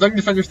 I guess the Dung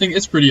Defender thing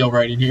is pretty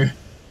alright in here.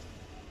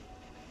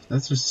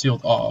 That's just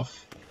sealed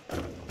off.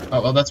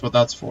 Oh, well, that's what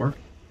that's for.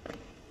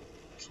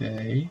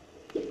 Okay.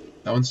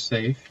 That one's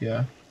safe,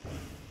 yeah.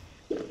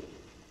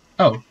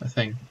 Oh, a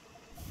thing.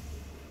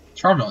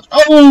 Charm Notch.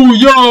 Oh,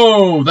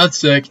 yo! That's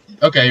sick.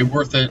 Okay,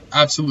 worth it.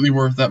 Absolutely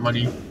worth that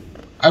money.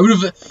 I would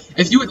have...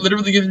 If you had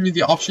literally given me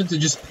the option to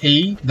just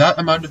pay that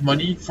amount of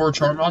money for a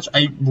Charm Notch,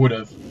 I would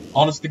have.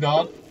 Honest to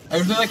God. I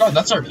would have been like, oh,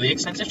 that's a really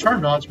expensive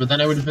Charm Notch. But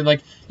then I would have been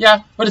like,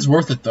 yeah, but it's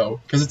worth it,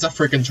 though. Because it's a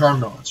freaking Charm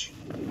Notch.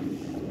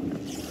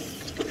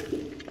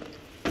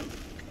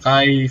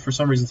 I, for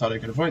some reason, thought I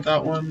could avoid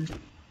that one.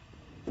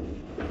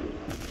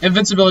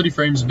 Invincibility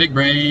frames, big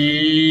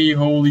brain,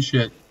 holy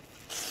shit.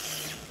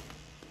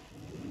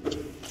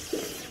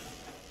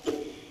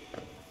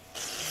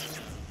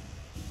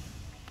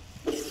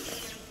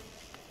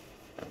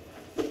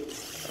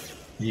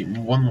 Need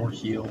one more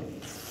heal.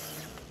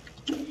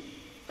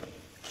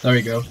 There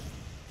we go.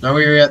 Now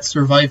we're at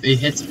survive a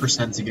hit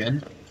percent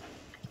again.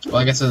 Well,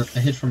 I guess a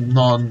hit from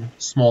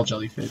non-small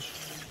jellyfish.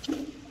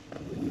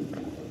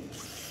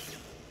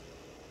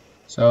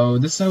 So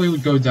this is how we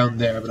would go down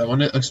there, but I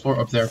want to explore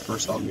up there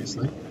first,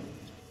 obviously.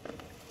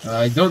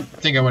 I don't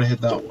think I want to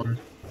hit that one.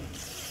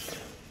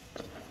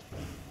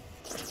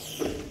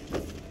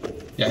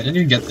 Yeah, I didn't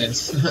even get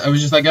this. I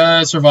was just like,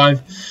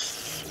 survive.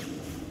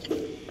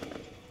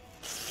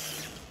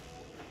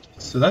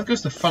 So that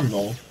goes to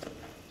fungal.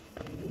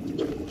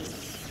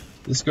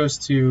 This goes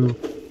to...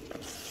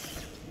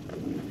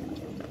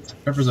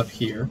 Pepper's up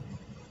here.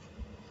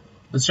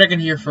 Let's check in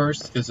here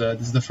first, because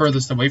this is the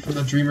furthest away from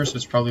the Dreamer, so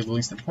it's probably the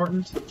least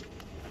important.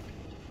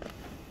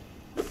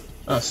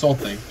 Ah, soul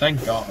thing.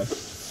 Thank God.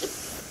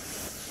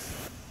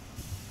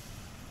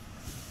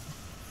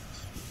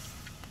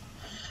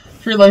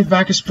 Free life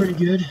back is pretty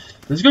good.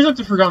 This goes up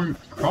to Forgotten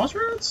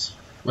Crossroads?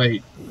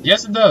 Wait.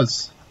 Yes, it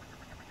does.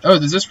 Oh,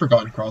 this is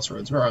Forgotten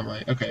Crossroads. Where am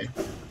I? Okay.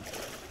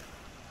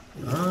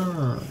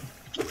 Ah.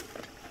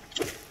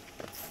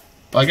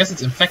 Well, I guess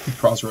it's Infected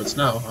Crossroads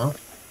now, huh?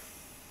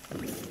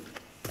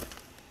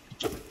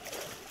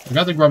 I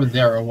got the grub in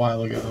there a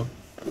while ago.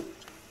 I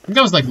think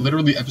that was like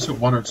literally episode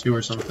 1 or 2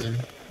 or something.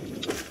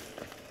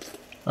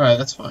 Alright,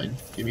 that's fine.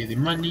 Give me the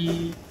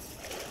money.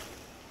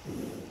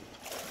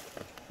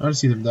 I want to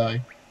see them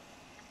die.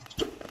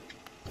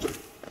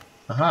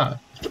 Aha.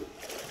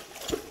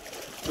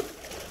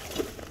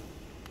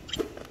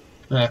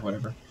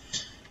 Whatever.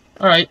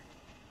 Alright.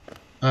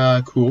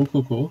 Cool,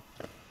 cool, cool.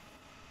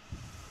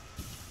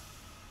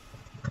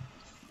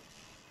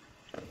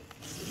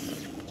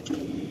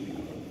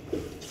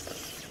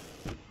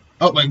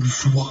 Oh, like,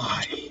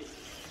 why?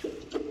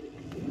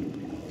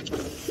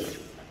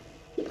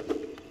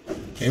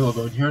 Okay, we'll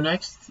go in here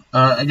next.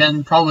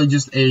 Again, probably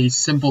just a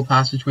simple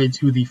passageway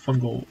to the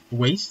fungal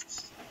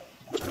wastes.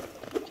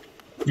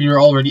 You're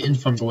already in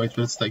fungal waste,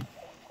 but it's like...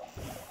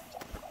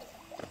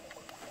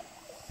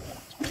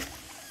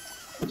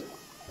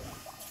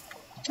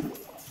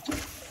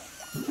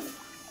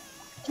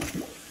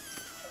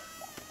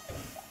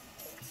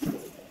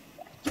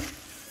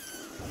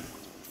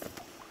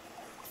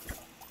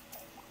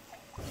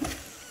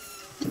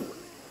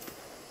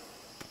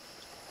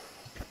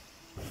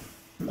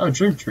 Oh,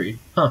 Dream Tree.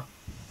 Huh.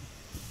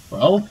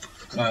 Well,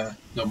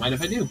 don't mind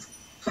if I do.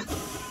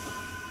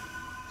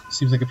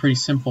 Seems like a pretty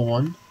simple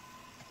one.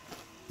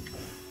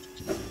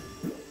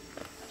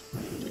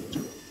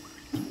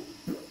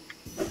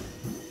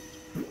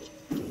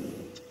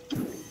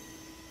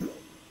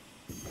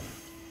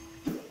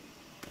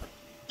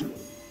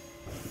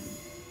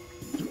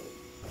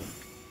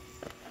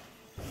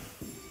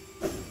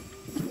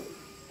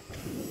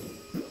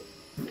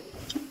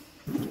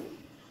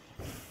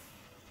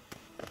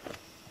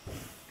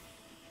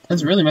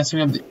 It's really messing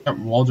up the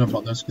wall jump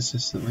on those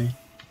consistently.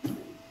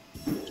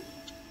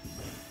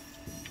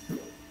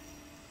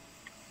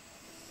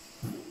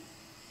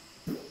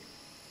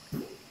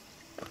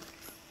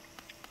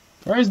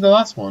 Where is the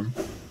last one?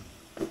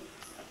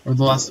 Or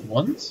the last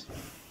ones?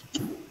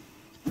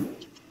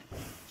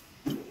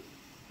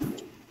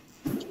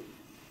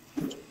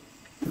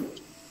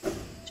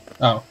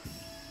 Oh.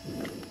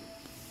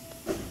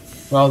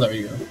 Well, there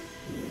you go.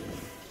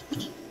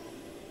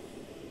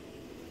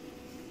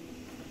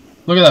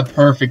 Look at that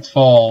perfect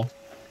fall.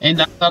 Ain't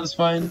that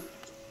satisfying?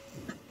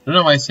 I don't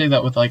know why I say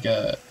that with like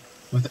a...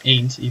 with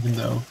ain't, even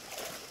though...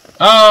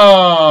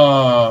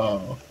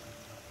 Oh!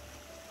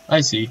 I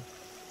see.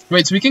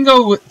 Wait, so we can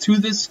go to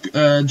this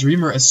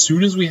dreamer as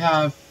soon as we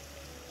have...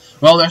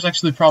 Well, there's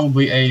actually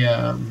probably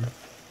a,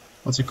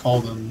 what's it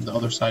called on the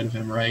other side of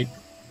him, right?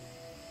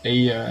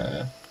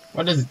 A,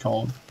 what is it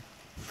called?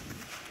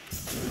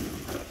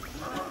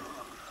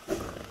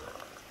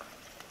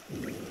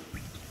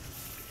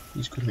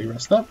 Just quickly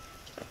rest up.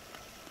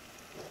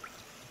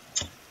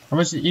 How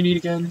much did you need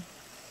again?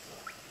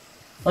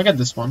 I'll get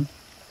this one.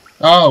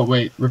 Oh,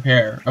 wait,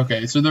 repair.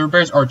 Okay, so the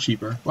repairs are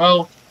cheaper.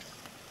 Well,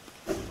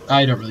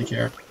 I don't really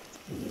care.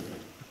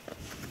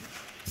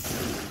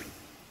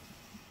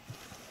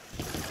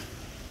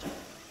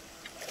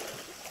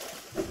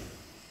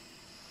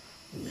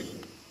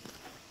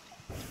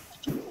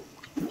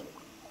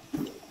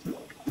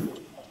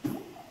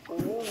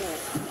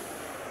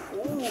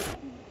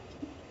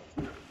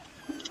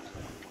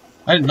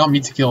 I did not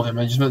mean to kill him,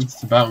 I just meant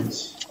to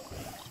bounce.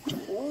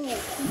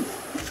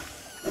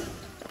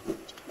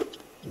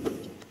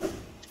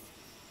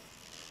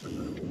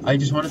 I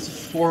just wanted to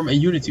form a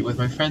unity with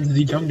my friends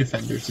the Young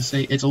Defenders to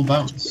say it'll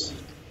bounce.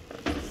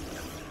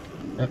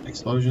 Yep,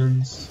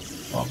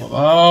 explosions. Blah, blah,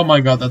 blah. Oh my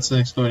god, that's an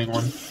exploding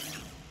one.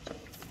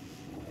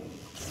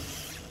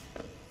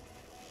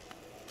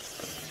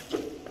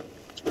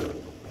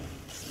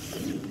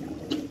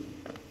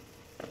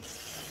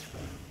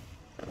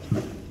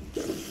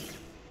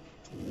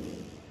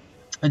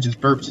 I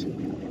just burped.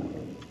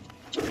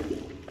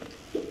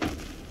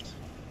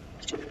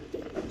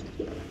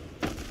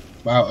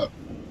 Wow.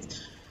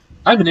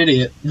 I'm an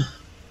idiot.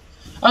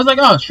 I was like,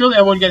 oh, surely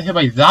I won't get hit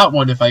by that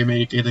one if I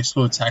make it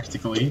explode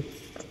tactically.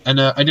 And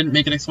I didn't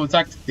make it explode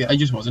tactically, I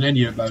just was an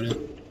idiot about it.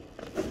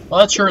 Well,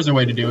 that sure is a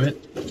way to do it.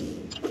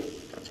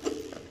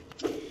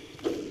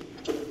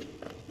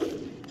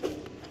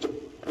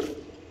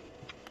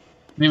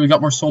 I mean, we got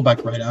more soul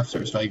back right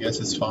after, so I guess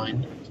it's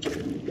fine.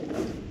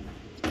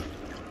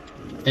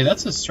 Hey,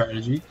 that's a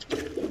strategy.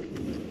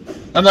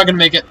 I'm not gonna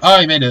make it. Oh,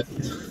 I made it.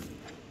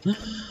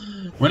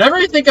 Whenever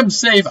I think I'm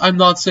safe, I'm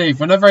not safe.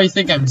 Whenever I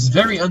think I'm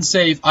very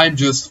unsafe, I'm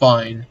just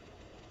fine.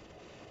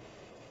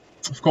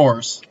 Of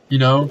course, you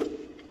know?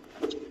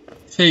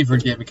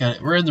 Favorite game mechanic.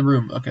 We're in the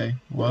room. Okay,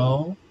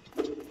 well...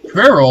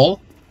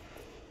 Carol?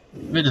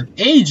 Been an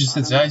age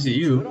since I see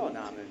you.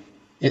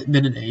 It's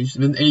been an age. It's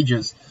been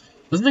ages.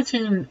 Doesn't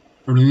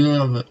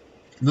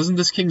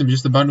this kingdom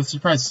just abound with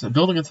surprises? A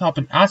building atop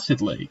an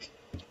acid lake.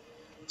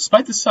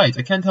 Despite the sight,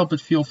 I can't help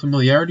but feel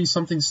familiarity.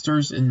 Something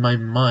stirs in my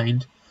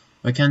mind.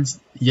 I can't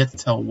yet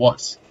tell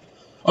what.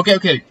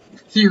 Okay.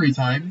 Theory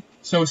time.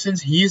 So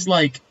since he's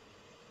like...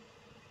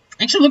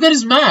 Actually, look at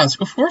his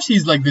mask. Of course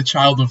he's like the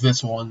child of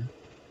this one.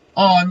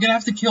 Oh, I'm gonna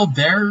have to kill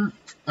their...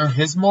 or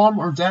his mom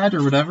or dad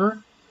or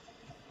whatever.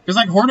 Because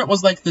like Hornet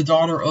was like the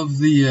daughter of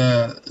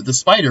the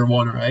spider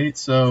one, right?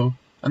 So...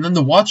 And then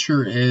the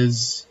Watcher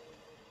is...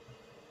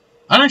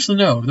 I don't actually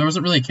know. There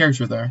wasn't really a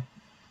character there.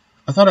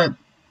 I thought it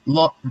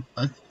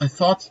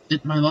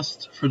my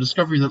lust for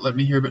discovery that led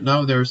me here, but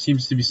now there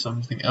seems to be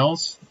something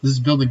else. This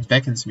building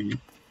beckons me.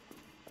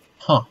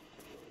 Huh.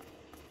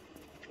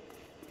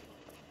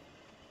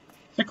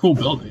 It's a cool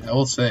building, I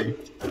will say.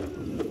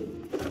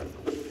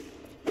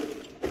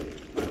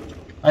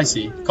 I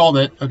see. Called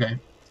it. Okay.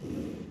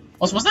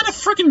 Also, was that a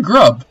freaking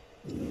grub?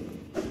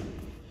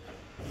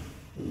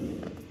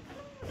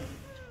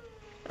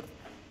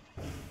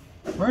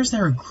 Where is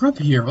there a grub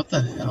here? What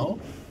the hell?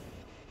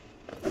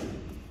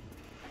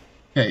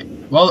 Okay,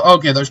 well,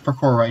 okay, there's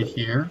parkour right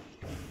here.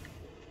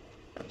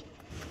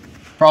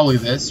 Probably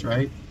this,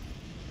 right?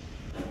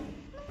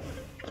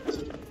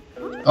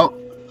 Oh!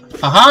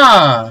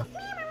 Haha!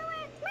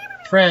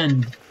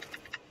 Friend!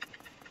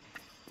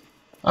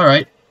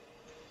 Alright.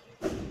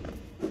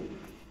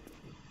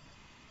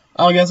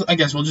 I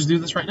guess we'll just do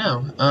this right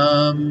now.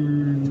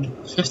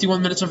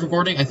 51 minutes of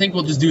recording. I think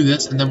we'll just do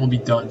this and then we'll be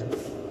done.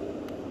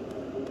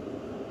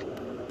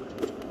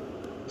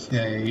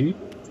 Okay.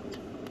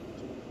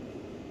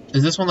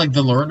 Is this one like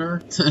the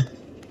learner?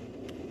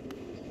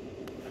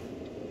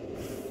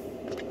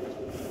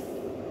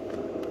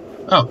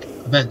 Oh,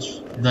 a bench.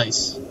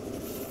 Nice.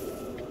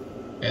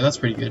 Okay, that's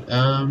pretty good.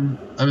 I'm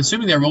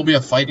assuming there will be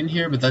a fight in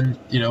here, but then,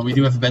 you know, we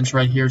do have a bench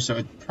right here, so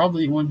it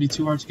probably wouldn't be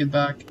too hard to get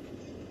back.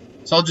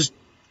 So I'll just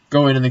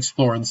go in and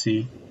explore and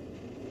see.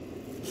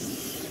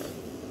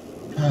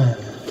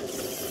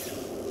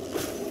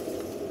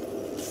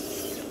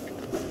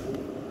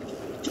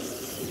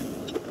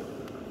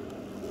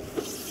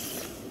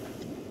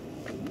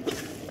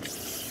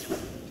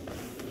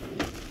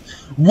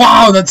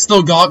 Wow, that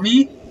still got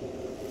me?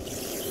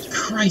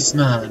 Christ,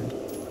 man.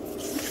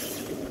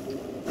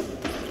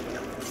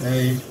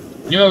 Okay.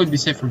 I knew I would be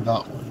safe from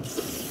that one.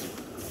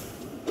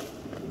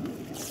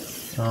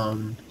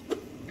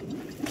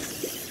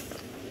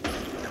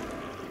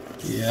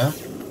 Yeah.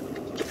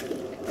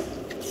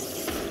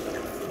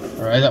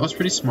 Alright, that was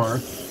pretty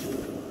smart.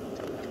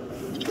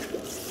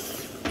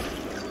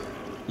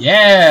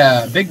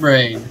 Yeah! Big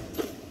brain!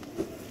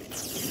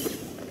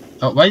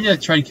 Oh, why did I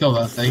try to kill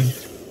that thing?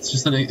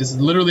 It's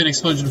literally an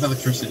explosion of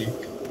electricity.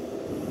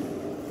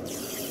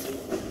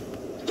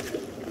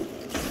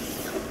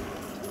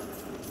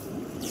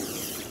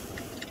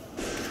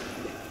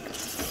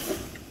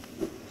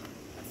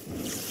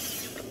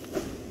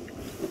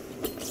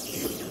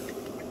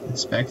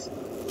 Inspect.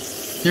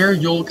 Here,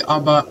 Yolk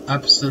Abba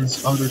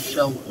absence outer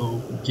shell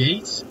O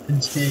gate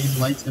contain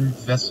light M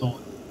vessel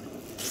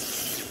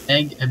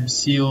egg M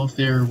seal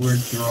there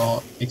word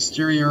draw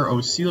exterior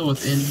O seal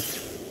within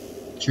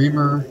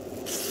dreamer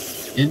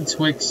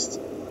intwixt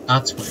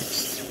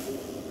atwixt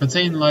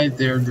contain light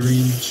there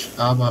dreams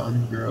Abba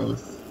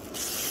ungrowth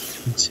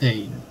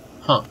contain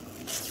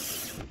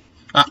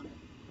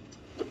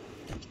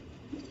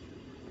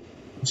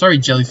I'm sorry,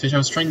 jellyfish. I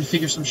was trying to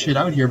figure some shit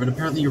out here, but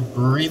apparently your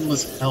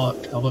brainless hell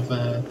of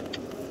a...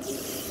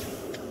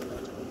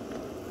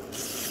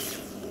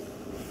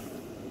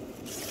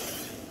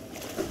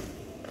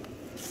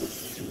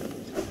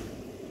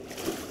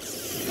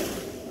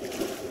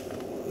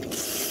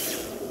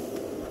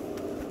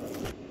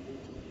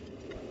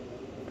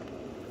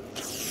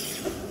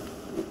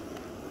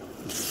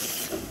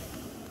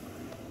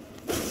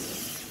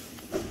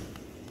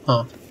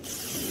 Huh.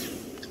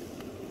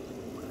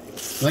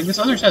 Like, this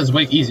other side is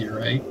way easier,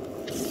 right?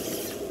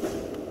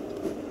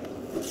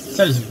 This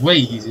side is way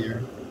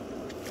easier.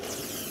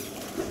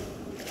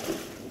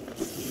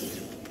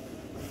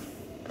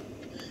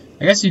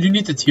 I guess you do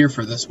need to tier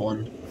for this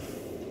one.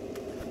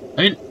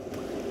 I mean,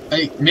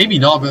 maybe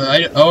not,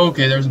 but oh,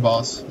 okay, there's a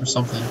boss or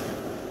something.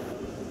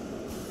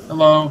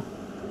 Hello.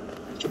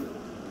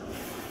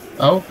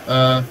 Oh,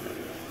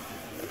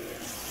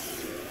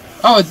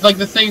 oh, it's like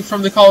the thing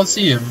from the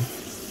Colosseum.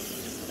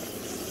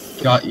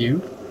 Got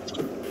you.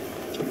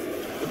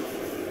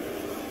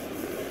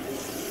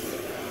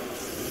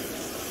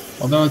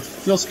 Although it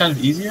feels kind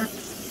of easier.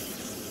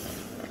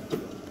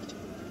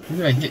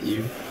 Maybe I hit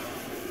you.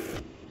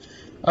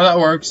 Oh, that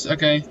works.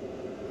 Okay.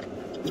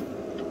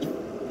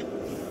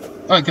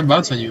 Oh, I can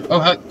bounce on you. Oh,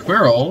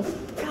 Quirrell.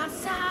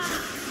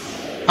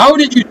 How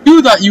did you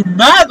do that, you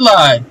mad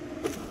lad?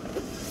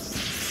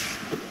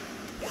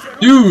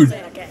 Dude.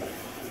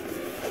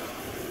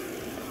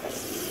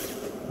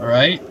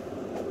 Alright.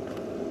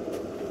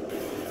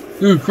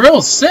 Dude,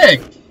 Quirrell's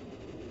sick.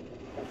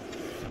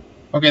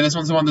 Okay, this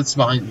one's the one that's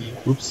behind me.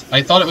 Oops.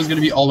 I thought it was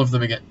gonna be all of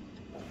them again.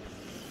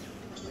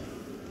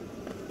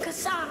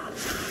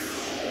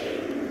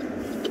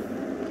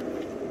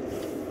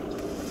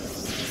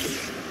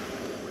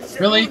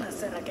 Really?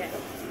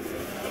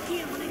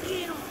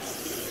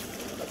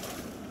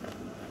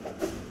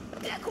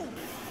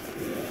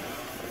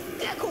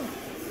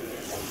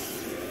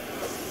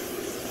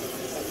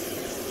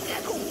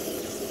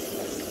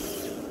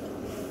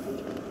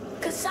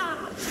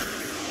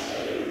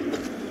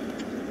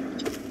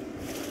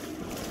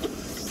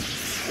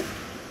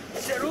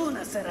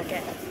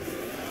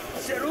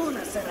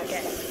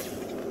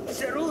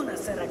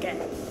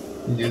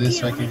 Do this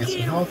so I can get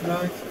some health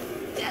back.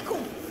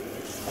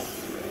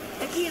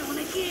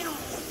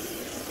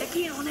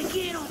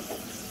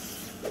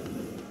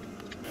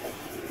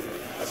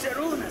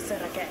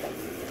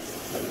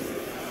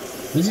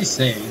 What is he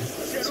saying?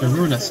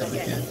 Saruna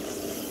Sarake.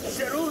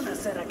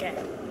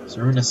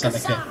 Saruna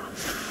Sarake.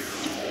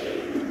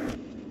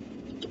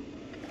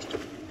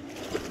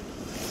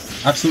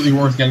 Absolutely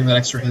worth getting that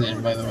extra hit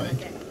in, by the way.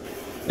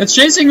 It's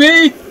chasing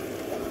me!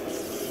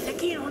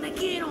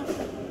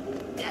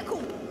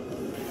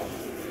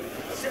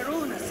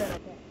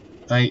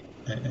 I.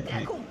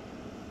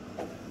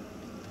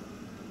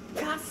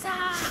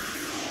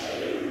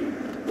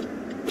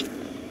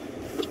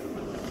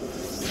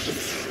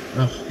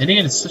 Ugh, hitting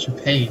it is such a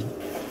pain.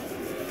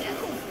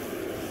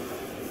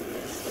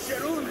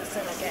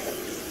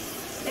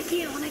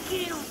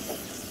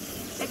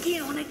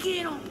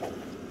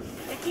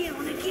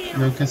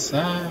 No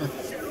Kasa.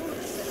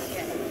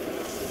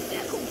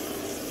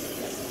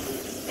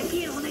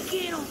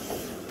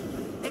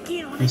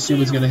 You see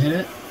what's gonna hit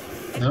it?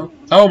 No?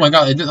 Oh my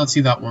god, I did not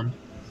see that one.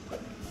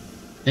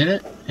 Hit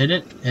it, hit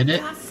it, hit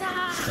it.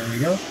 There we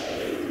go.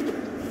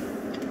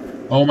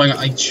 Oh my god,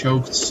 I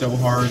choked so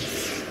hard.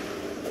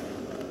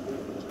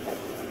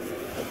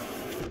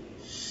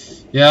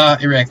 Yeah,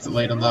 I reacted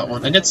late on that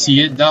one. I did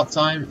see it that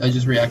time, I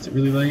just reacted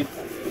really late.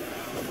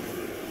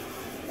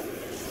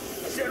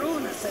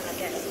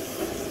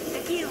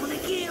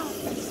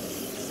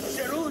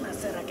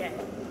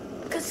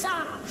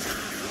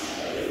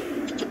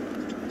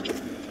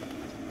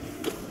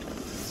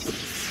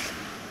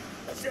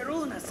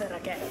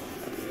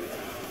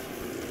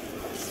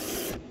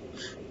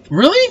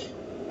 Really?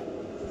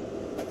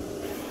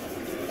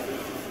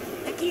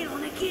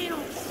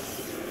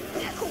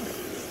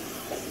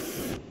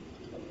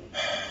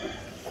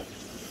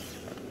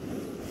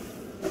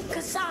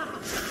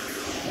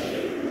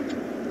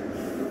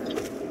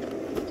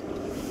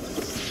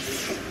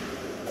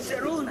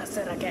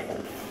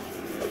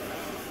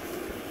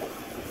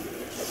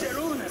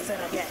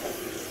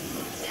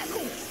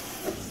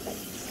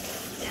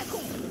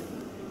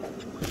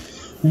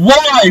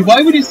 Why?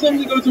 Why would he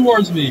suddenly go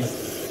towards me?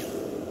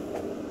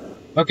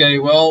 Okay,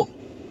 well,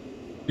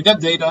 we got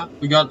data.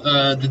 We got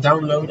the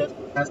download,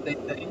 as they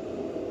say.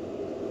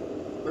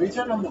 Let me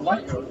turn on the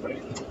light real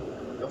quick.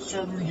 You'll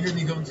suddenly hear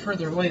me going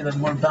further away and then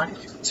more back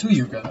to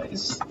you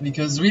guys.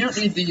 Because we don't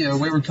need the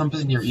Wayward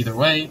Compass in here either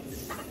way.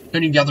 We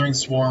don't need Gathering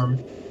Swarm.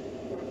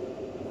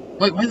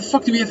 Wait, why the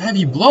fuck do we have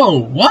Heavy Blow?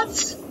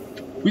 What?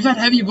 We've had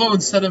Heavy Blow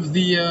instead of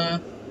the,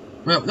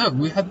 well, no,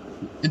 we had,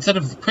 instead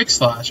of Quick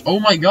Slash. Oh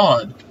my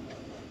god.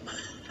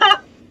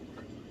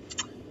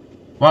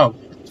 Wow.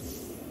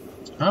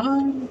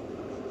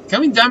 Can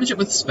we damage it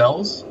with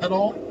spells at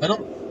all? I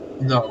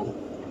don't know,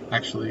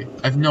 actually.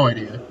 I have no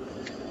idea.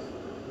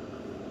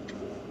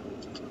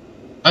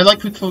 I like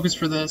Quick Focus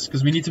for this,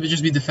 because we need to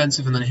just be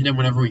defensive and then hit him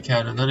whenever we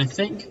can. And then I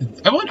think...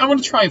 I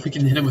want to try if we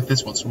can hit him with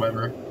this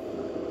whatsoever.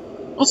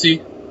 We'll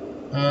see.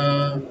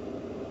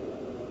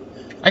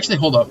 Actually,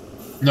 hold up.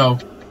 No.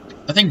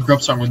 I think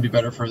Grub Song would be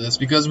better for this,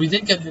 because we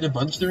did get hit a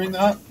bunch during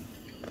that.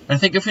 I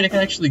think if we can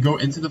actually go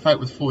into the fight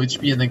with full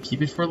HP and then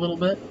keep it for a little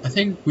bit, I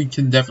think we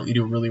can definitely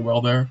do really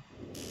well there.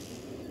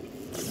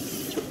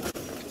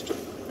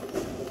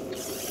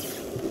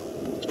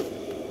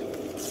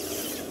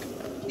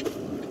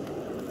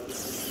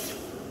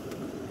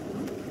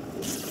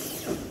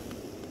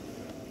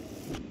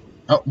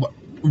 Oh,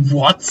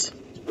 what?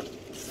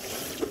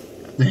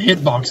 The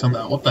hitbox on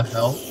that, what the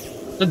hell?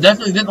 That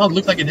definitely did not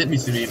look like it hit me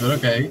to me, but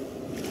okay.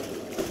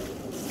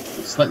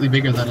 Slightly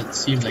bigger than it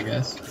seems, I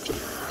guess.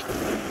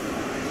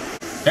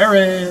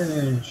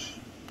 Perish!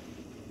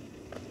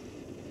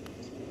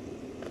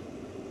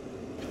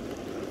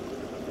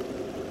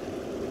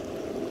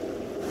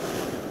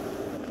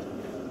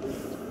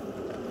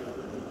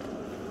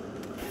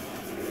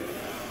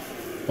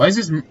 Why is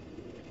this...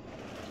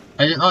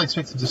 I did not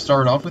expect it to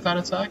start off with that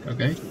attack,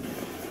 okay.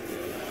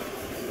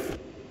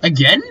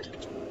 Again?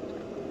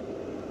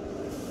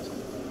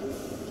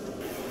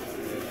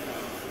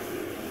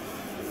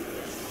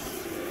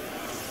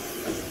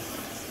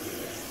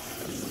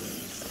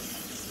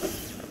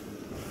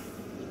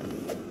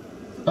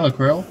 Hello,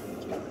 Krill.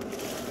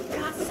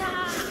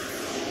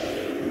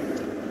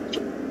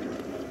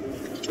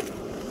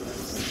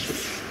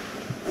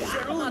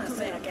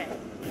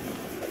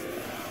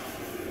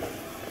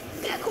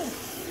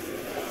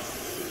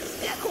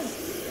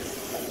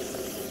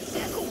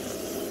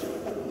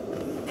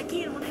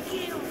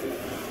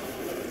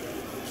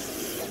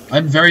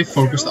 I'm very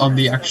focused on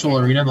the actual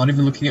arena, I'm not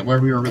even looking at where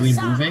we were really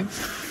moving.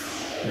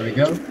 There we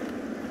go.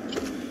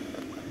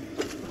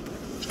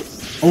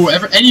 Oh,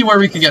 anywhere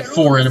we can get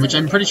 4 in, which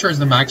I'm pretty sure is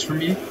the max for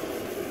me.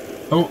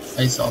 Oh,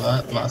 I saw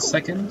that last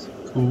second.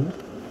 Cool.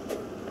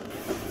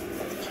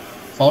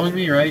 Following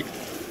me, right?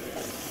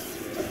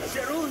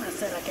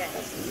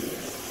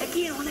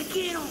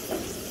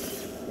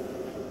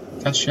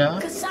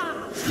 Kasha?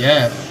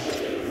 Yeah.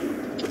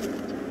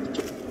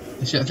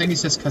 I think he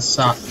says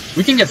Kasa.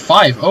 We can get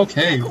 5,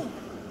 okay.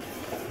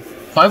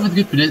 5 with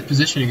good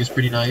positioning is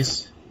pretty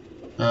nice.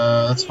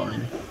 That's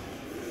fine.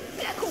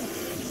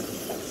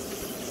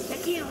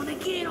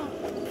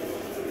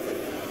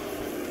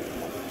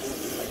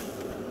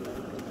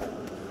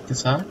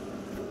 Kasa?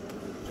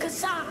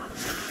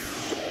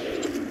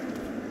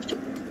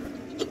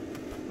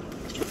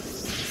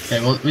 Okay,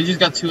 well, we just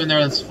got 2 in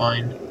there, that's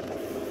fine.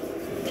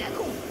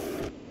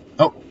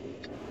 Oh.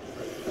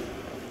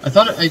 I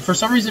thought, for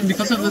some reason,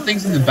 because of the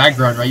things in the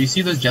background, right? You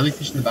see those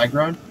jellyfish in the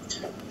background?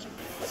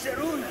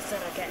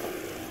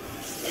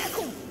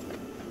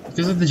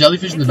 Because of the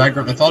jellyfish in the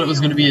background, I thought it was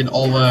going to be an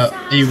all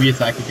AoE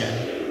attack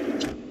again.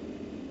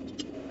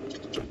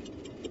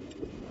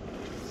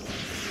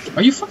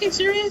 Are you fucking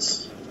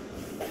serious?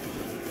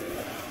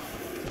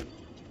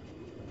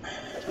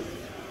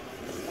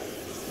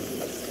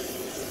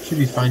 Should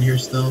be fine here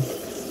still.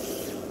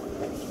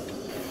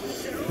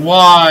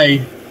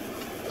 Why?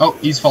 Oh,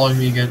 he's following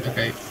me again.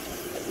 Okay.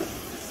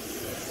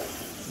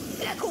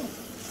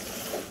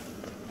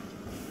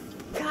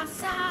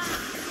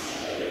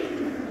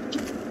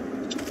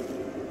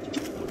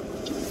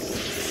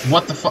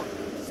 What the fuck?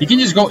 You can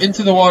just go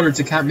into the water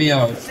to camp me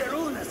out.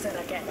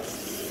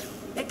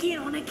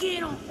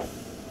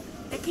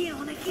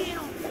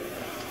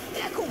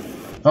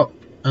 Oh,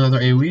 another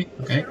AoE?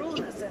 Okay.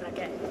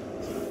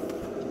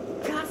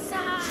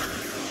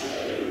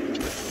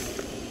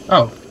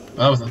 Oh, well,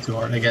 that was not too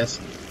hard, I guess.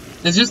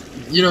 It's just,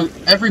 you know,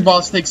 every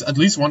boss takes at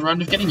least 1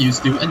 round of getting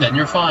used to, and then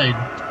you're fine.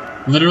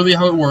 Literally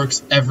how it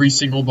works every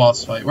single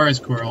boss fight. Where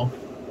is Quirrell?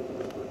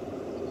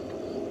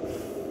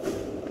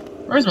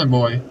 Where's my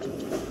boy?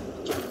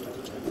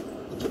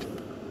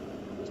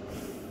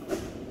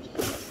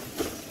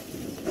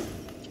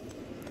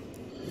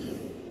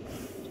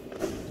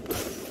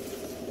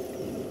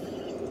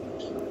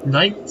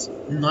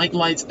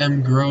 Nightlight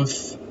M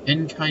growth,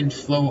 in-kind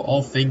flow,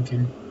 all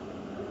thinking.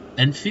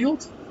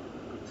 Enfield?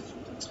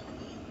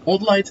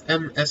 Old light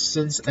M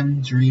essence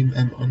M dream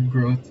M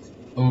ungrowth.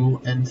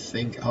 Oh, and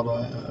think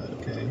about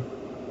okay.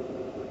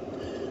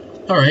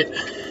 Alright.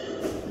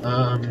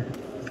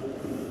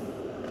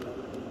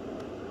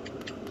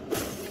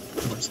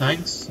 More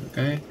tanks,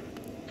 okay.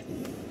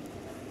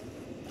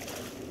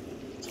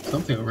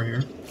 Something over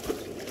here.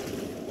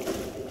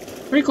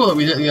 Pretty cool that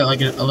we didn't get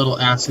like a little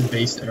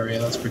acid-based area,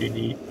 that's pretty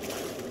neat.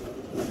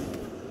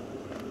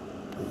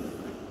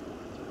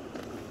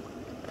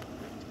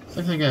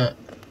 It's like a...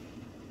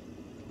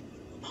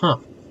 Huh.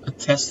 A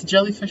test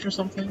jellyfish or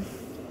something?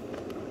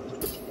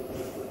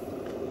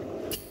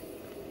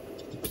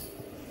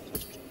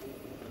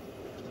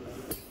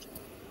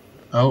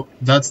 Oh,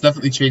 that's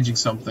definitely changing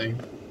something.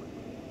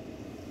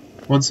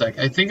 One sec.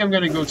 I think I'm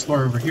gonna go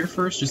explore over here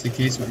first, just in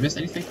case we missed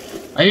anything.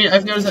 I mean,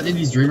 I've noticed that in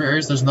these dreamer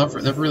areas, there's never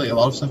really a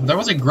lot of stuff. There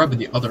was a grub in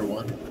the other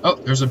one. Oh,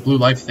 there's a blue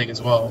life thing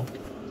as well.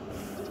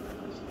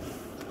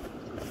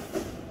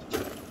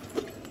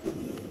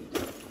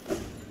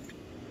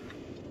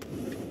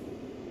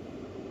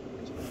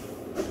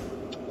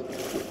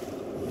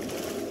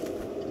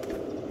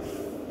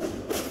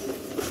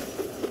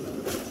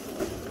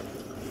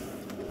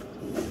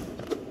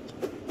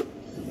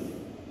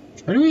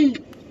 How do we...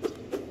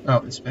 Oh,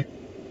 inspect.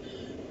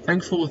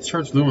 Thankful with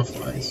charged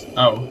Lumaflies.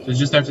 Oh, so it's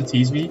just have to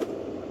tease me?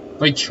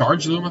 Wait,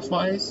 charged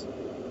Lumaflies?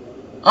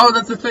 Oh,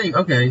 that's the thing,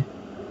 okay.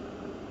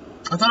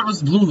 I thought it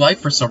was blue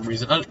life for some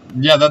reason.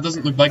 Yeah, that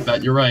doesn't look like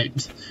that, you're right.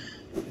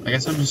 I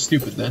guess I'm just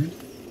stupid then.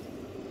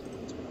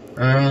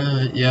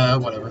 Yeah,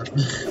 whatever.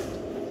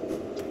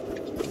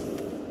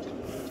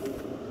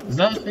 Is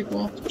that a fake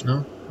wall?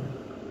 No?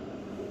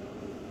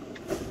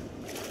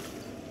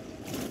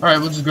 Alright,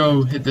 we'll just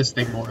go hit this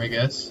thing more, I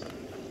guess.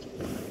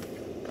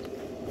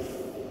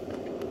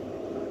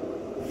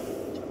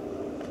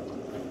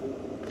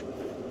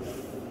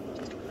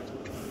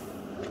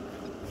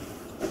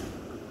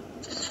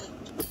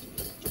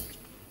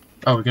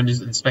 Oh, we're gonna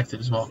just inspect it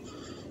as well.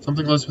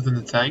 Something close within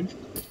the tank.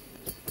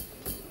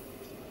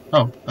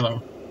 Oh,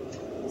 hello.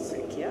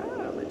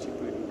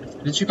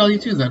 Did she call you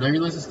too then? I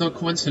realize it's no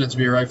coincidence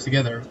we arrived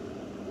together.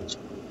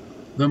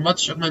 Though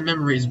much of my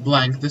memory is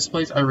blank, this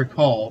place I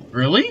recall.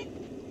 Really?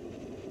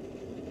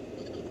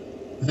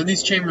 Within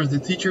these chambers, the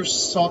teacher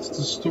sought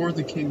to store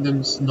the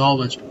kingdom's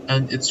knowledge,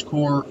 and its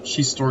core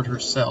she stored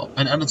herself.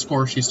 And at its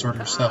core she stored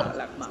herself.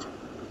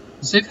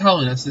 To save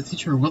Holiness, the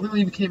teacher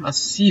willingly became a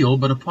seal,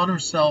 but upon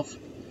herself,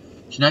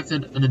 she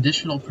enacted an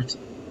additional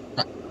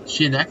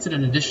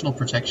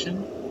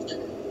protection.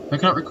 I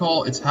cannot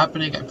recall its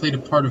happening. I played a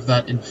part of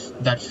that in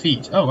that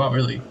feat. Oh wow,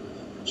 really?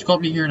 She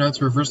called me here now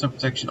to reverse that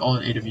protection, all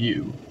in aid of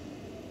you.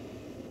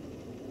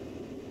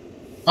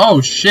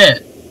 Oh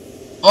shit!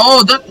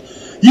 Oh, that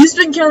he's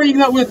been carrying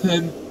that with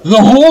him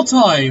the whole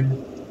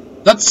time.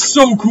 That's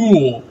so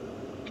cool.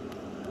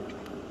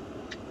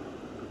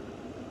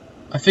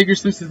 I figure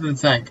sluices in the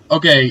tank.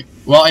 Okay,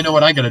 well I know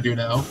what I gotta do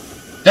now.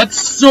 That's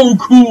so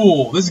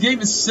cool! This game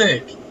is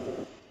sick!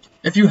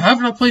 If you have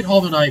not played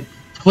Hollow Knight,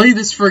 play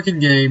this freaking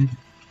game.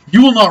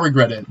 You will not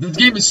regret it. This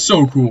game is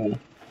so cool.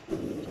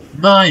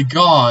 My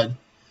god.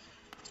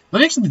 Let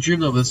me actually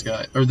dream of this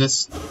guy, or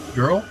this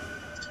girl.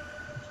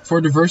 For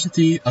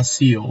diversity, a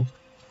seal.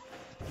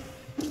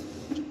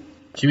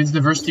 She means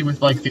diversity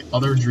with, like, the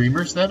other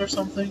dreamers then, or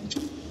something?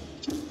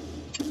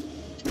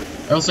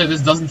 I will say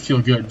this doesn't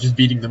feel good, just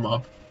beating them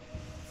up.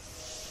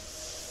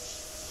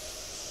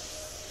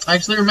 I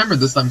actually remembered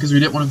this time because we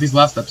did one of these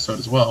last episode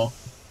as well.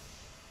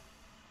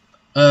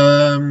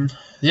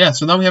 Yeah,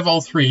 so now we have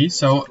all three,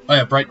 so... Oh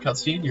yeah, bright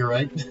cutscene, you're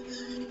right.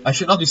 I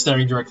should not be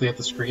staring directly at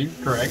the screen,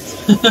 correct.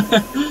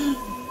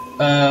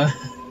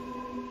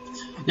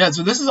 Yeah,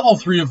 so this is all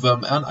three of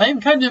them, and I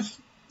am kind of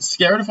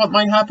scared of what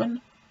might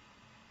happen.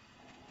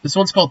 This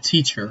one's called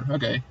Teacher,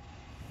 okay.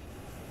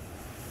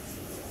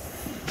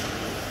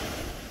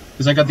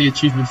 Because I got the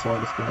achievement for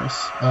it, of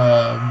course.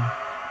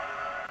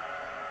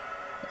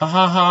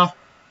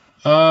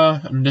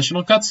 An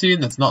additional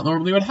cutscene, that's not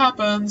normally what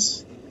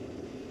happens.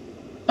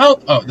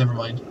 Oh! Oh, never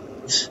mind.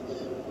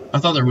 I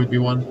thought there would be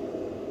one.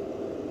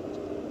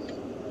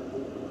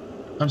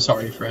 I'm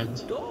sorry, friend.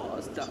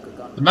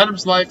 The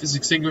madam's life is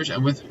extinguished,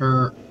 and with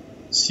her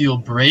seal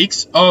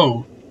breaks.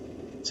 Oh!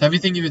 So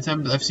everything you've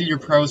attempted, I've seen your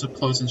prowess up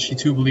close, and she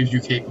too believes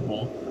you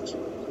capable.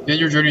 Begin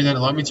your journey then,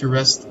 allow me to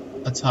rest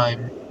a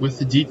time. With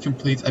the deed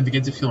complete, I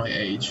begin to feel my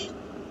age.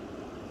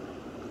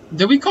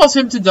 Did we cause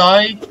him to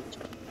die?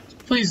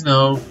 Please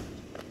no.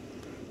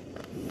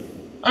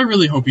 I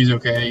really hope he's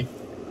okay.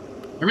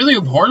 I really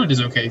hope Hornet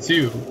is okay,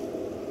 too.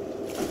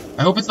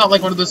 I hope it's not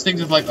like one of those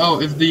things of like,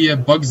 oh, if the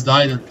bugs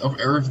die, then,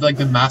 or if like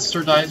the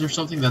master dies or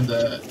something, then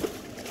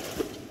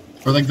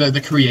or like the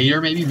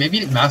creator maybe?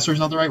 Maybe master is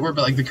not the right word,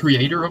 but like the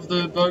creator of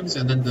the bugs,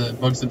 and then the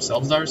bugs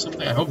themselves die or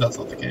something? I hope that's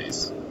not the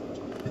case.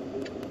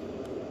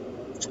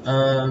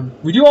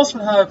 We do also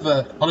have,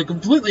 on a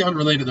completely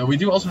unrelated note, we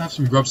do also have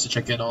some grubs to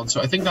check in on,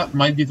 so I think that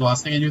might be the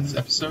last thing I do this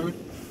episode,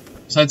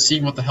 besides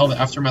seeing what the hell the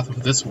aftermath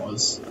of this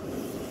was.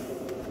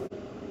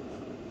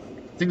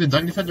 I think the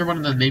Dung Defender one,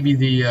 and then maybe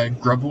the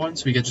Grub one,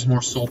 so we get just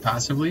more soul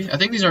passively. I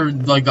think these are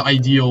like the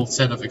ideal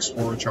set of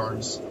Explorer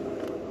charms.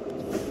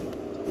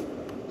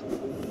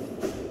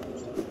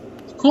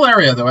 Cool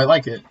area, though. I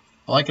like it.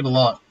 I like it a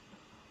lot.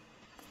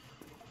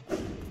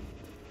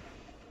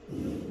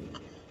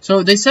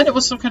 So they said it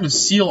was some kind of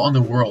seal on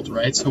the world,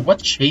 right? So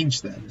what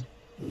changed then?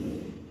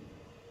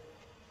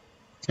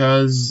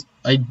 Because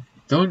I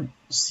don't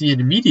see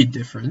an immediate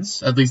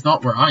difference, at least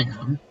not where I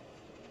am.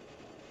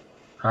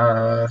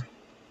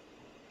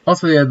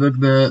 Also, yeah,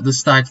 the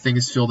stack thing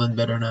is filled in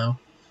better now.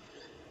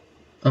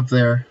 Up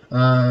there.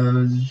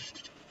 I'm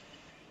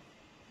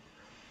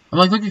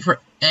like looking for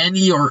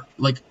any or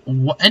like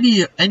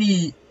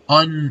any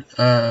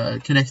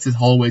unconnected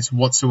hallways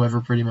whatsoever,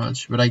 pretty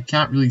much, but I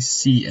can't really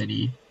see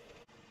any.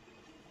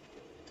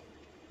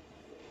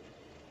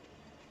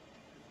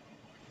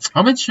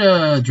 How much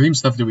dream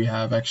stuff do we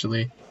have,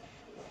 actually?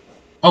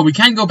 Oh, we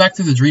can go back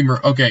to the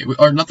dreamer. Okay,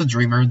 or not the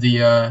dreamer.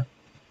 The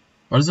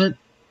what is it?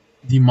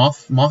 The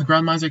moth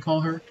grandma, as I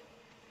call her.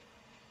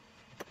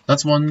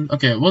 That's one.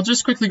 Okay, we'll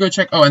just quickly go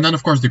check. Oh, and then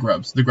of course the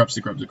grubs. The grub.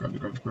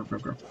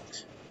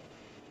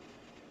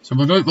 So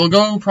we'll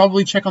go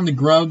probably check on the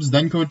grubs,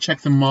 then go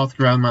check the moth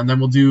grandma, and then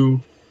we'll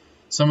do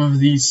some of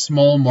these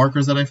small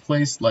markers that I've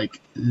placed,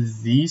 like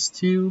these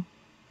two.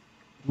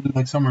 We'll do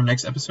like somewhere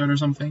next episode or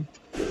something.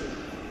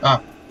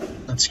 Ah,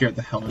 that scared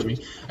the hell out of me.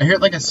 I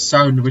heard like a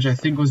sound, which I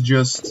think was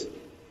just...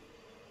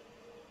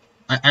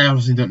 I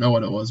honestly don't know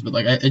what it was, but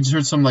like I just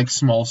heard some like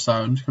small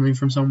sound coming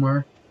from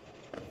somewhere.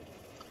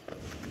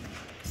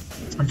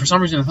 And for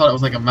some reason I thought it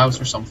was like a mouse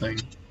or something.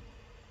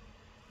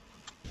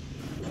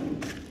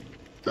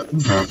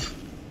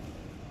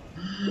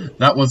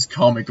 That was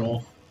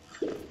comical.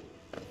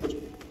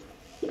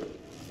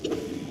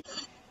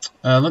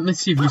 Let me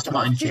see if we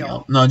spot anything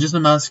else. No, just a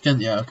mask and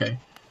yeah, okay.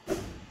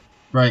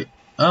 Right.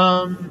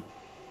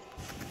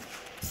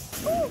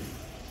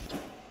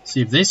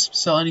 See if they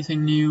sell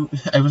anything new.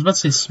 I was about to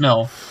say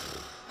smell.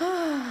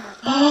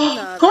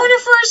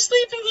 Cornifer is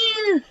sleeping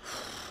here!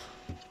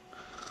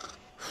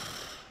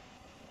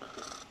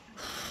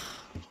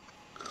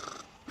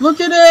 Look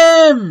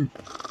at him!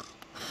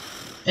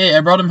 Hey,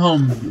 I brought him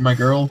home, my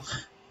girl.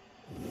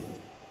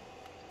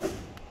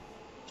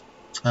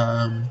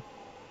 Yeah,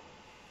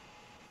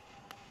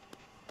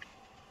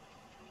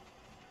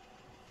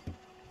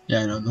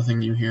 no, nothing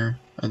new here.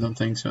 I don't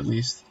think so, at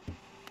least.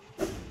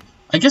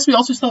 I guess we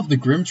also still have the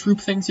Grim Troop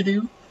thing to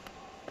do.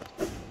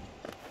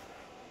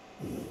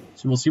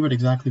 So we'll see what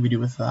exactly we do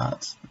with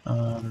that.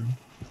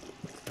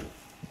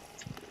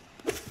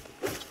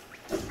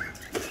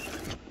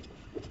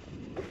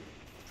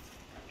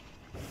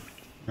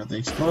 Got the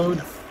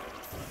explode.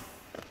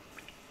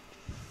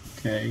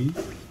 Okay.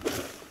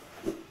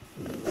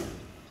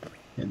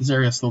 Yeah, this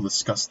area is still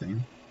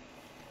disgusting.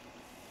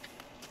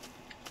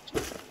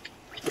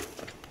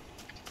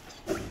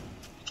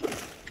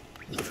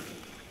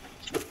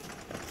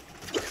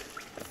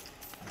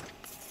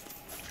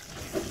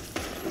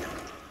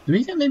 Do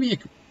we get maybe a...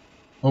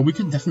 Oh, we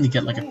could definitely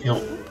get like a pill.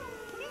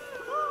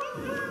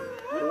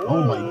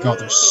 Oh my god,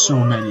 there's so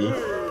many.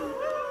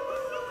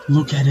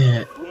 Look at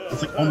it.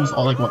 It's like almost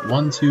all like what?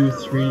 1, 2,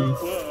 3. I'm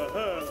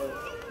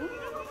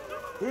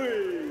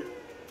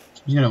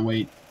just gonna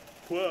wait.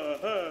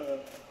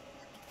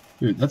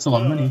 Dude, that's a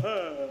lot of money.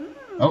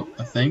 Oh,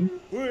 a thing.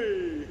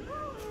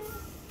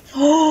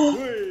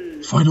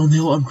 Oh! Final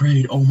nail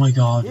upgrade. Oh my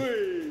god.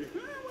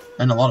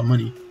 And a lot of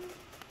money.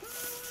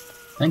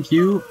 Thank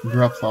you,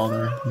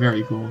 Grubfather.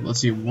 Very cool. Let's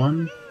see.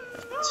 1,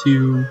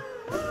 2,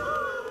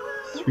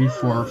 3,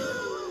 4,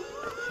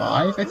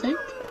 5, I think?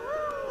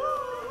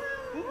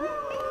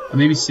 Or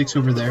maybe 6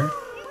 over there.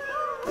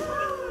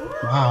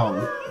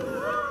 Wow.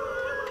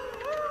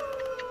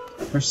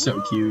 They're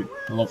so cute.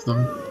 I love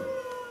them.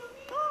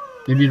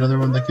 Maybe another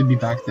one that could be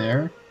back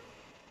there.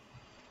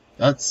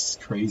 That's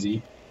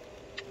crazy.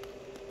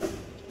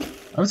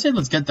 I would say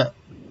let's get that.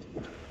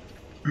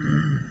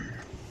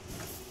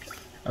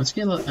 I would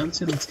say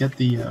let's get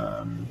the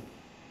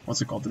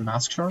what's it called? The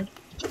mask shard?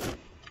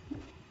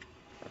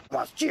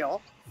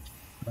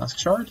 Mask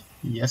shard?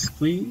 Yes,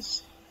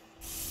 please.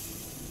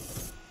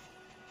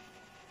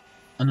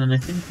 And then I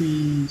think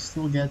we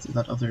still get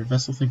that other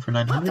vessel thing for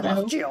 900, I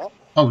hope?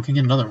 Oh, we can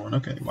get another one.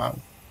 Okay, wow.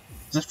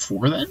 Is that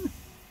 4 then?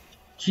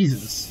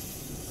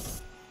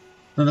 Jesus.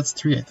 No, that's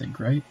 3, I think,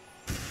 right?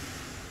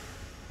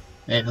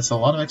 Hey, that's a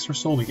lot of extra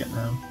soul we get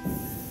now.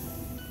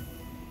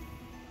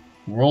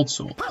 World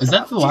soul. Is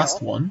that the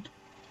last one?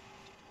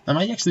 That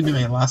might actually be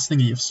my last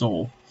thingy of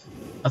soul.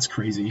 That's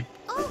crazy.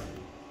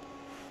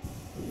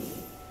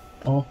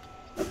 Oh.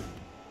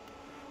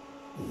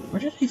 Where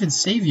did I even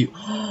save you?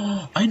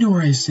 I know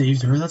where I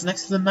saved her. That's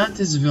next to the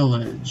Mantis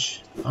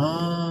village.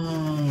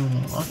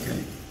 Oh,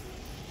 okay.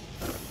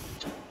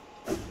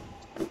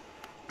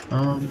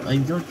 I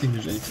don't think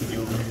there's anything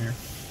over here.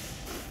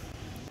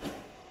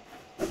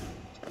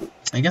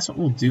 I guess what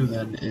we'll do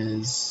then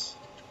is...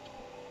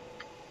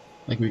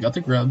 Like, we got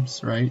the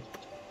grubs, right?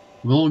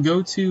 We'll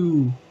go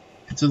to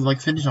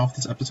like, finish off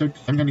this episode.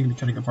 I'm gonna be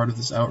cutting a part of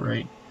this out,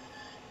 right?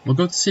 We'll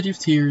go to City of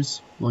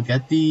Tears. We'll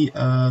get the,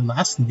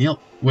 last nail...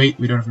 Wait,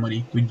 we don't have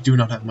money. We do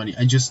not have money.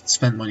 I just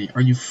spent money.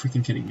 Are you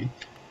freaking kidding me?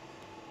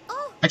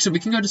 Actually, we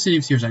can go to City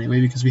of Tears anyway,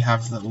 because we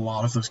have a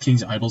lot of those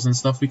King's Idols and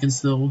stuff we can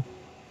still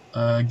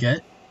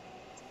get.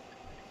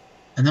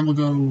 And then we'll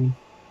go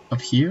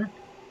up here,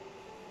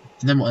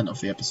 and then we'll end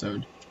off the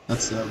episode.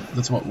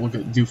 That's what we'll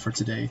do for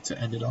today to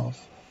end it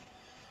off.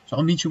 So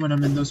I'll meet you when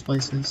I'm in those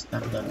places,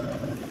 and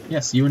yeah,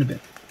 see you in a bit.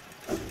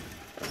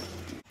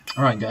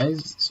 Alright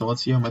guys, so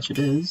let's see how much it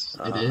is.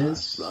 It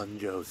is...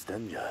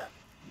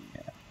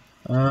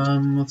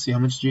 let's see, how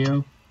much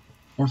Geo?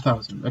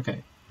 4,000,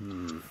 okay.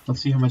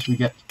 Let's see how much we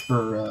get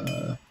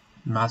for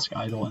Mask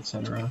Idol,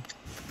 etc.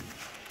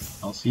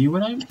 I'll see you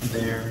when I'm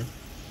there.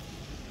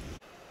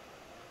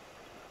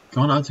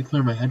 Gone out to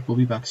clear my head, we'll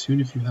be back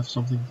soon. If you have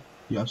something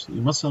you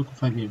absolutely must sell,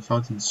 find me in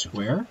Fountain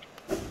Square?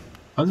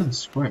 Fountain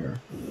Square?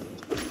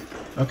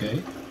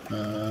 Okay,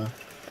 that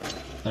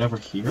over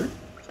here?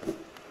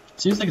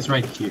 Seems like it's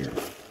right here.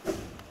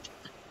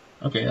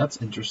 Okay,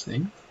 that's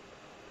interesting.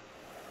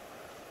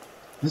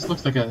 This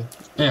looks like a...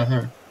 yeah,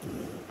 here.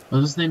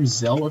 Was his name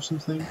Zell or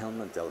something?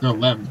 No,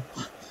 Lem.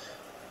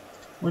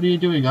 What are you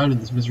doing out in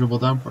this miserable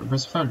downpour?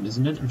 Press a fountain,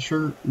 isn't it? I'm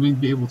sure we'd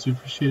be able to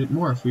appreciate it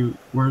more if we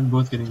weren't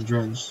both getting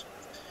drenched.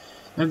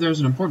 And there's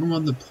an important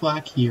one. The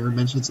plaque here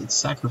mentions its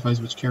sacrifice,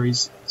 which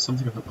carries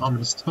something of an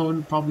ominous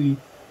tone. Probably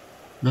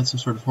meant some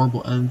sort of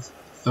horrible end,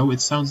 though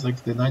it sounds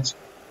like the knight's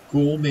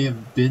goal may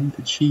have been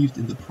achieved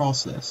in the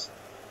process.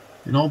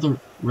 In all the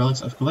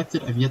relics I've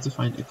collected, I've yet to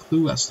find a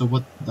clue as to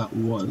what that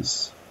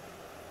was.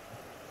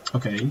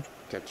 Okay.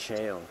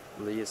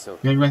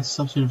 Getting back to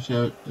substance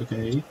of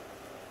okay.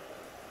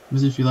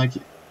 Because if you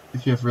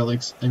have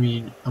relics, I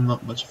mean, I'm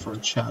not much for a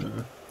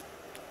chatter.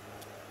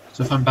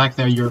 So if I'm back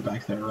there, you're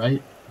back there,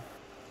 right?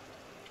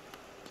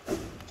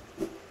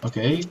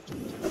 Okay.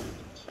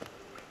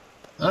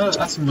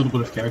 Add some little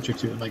bit of character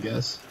to him, I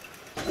guess.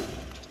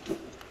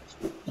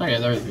 Okay,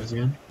 there he goes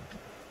again.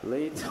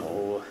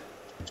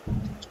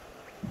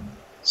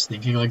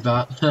 Sneaking like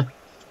that.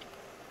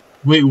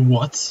 Wait,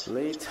 what?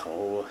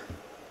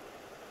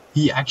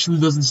 He actually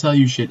doesn't sell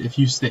you shit if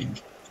you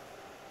stink.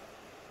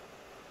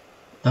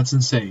 That's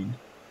insane.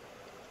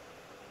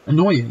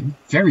 Annoying.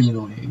 Very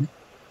annoying.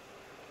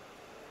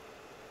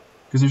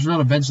 Because there's not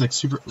a bench like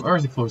super...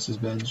 where's the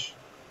closest bench?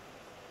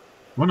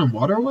 One on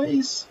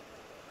Waterways?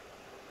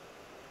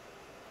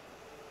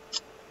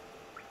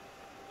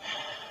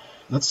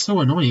 That's so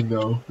annoying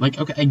though. Like,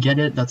 okay, I get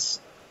it, that's...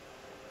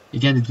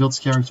 again, it builds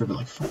character, but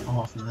like, fuck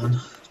off,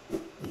 man.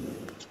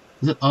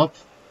 Is it up?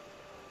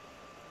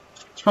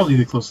 It's probably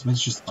the closest,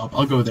 it's just up.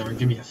 I'll go there,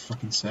 give me a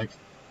fucking sec.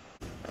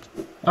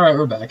 Alright,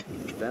 we're back.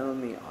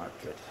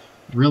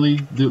 Really?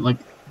 Dude, like,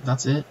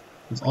 that's it?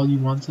 That's all you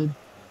wanted?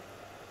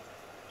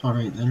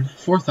 Alright then.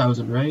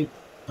 4,000, right?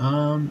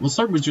 We'll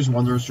start with just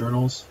Wanderer's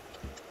Journals.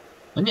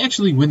 Let me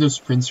actually Windows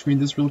print screen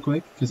this real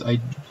quick, because I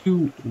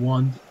do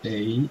want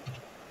a... and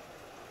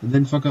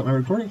then fuck up my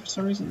recording for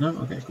some reason? No?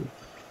 Okay, cool.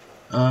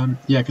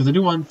 Yeah, because I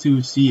do want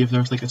to see if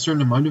there's like a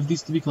certain amount of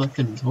these to be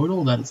collected in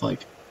total, that it's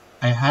like,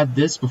 I had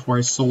this before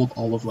I sold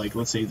all of, like,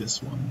 let's say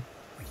this one.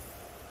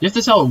 You have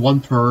to sell it one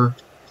per.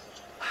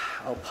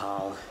 Oh,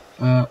 pal.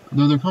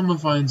 Though their common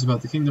finds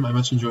about the kingdom, I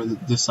much enjoy the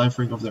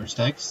deciphering of their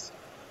text.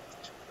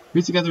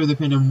 Read together the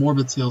pain of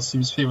morbid tales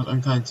seems famous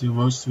unkind to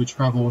most who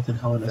travel within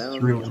Hellenist's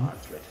ruin.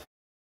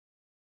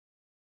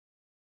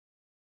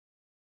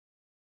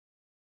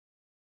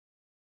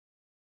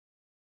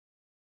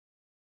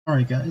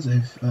 Alright guys,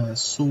 I've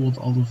sold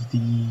all of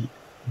the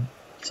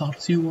top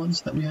two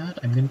ones that we had.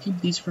 I'm going to keep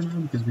these for now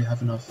because we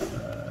have enough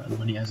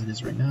money as it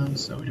is right now,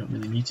 so we don't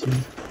really need to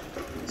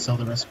sell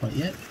the rest quite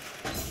yet.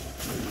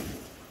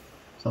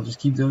 So I'll just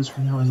keep those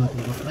for now as like a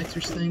little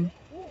collector's thing.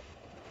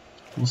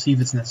 We'll see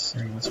if it's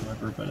necessary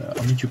whatsoever, but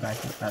I'll meet you back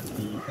at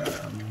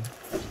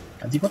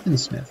the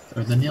weaponsmith,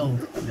 or the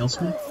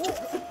nailsmith.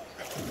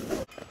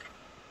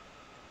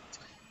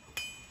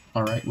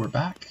 Alright, we're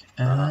back,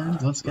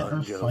 and let's get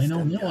our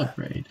final nail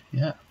upgrade.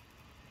 Yeah.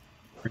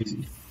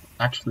 Crazy.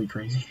 Actually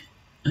crazy.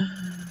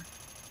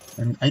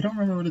 And I don't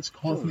remember what it's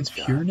called, I think it's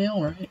Pure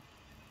Nail, right?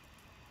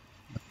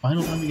 The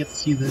final time we get to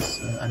see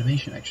this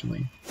animation,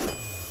 actually.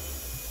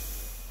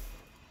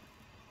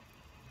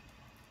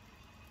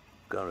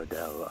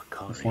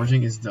 The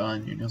forging is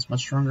done. Your nail's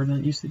much stronger than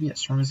it used to be, as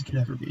strong as it could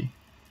ever be.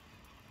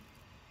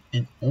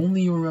 In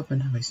only your weapon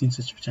have I seen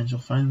such potential.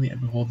 Finally, I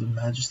behold the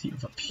majesty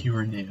of a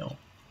pure nail.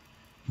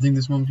 I think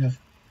this moment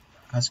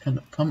has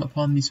come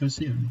upon me so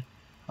soon.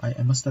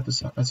 I must step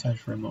aside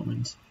for a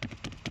moment.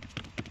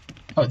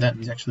 Oh, that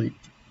is actually...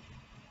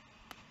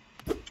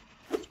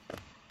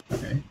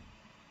 okay.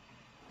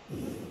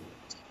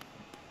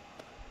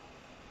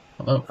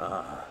 Hello.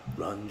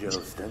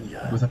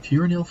 With a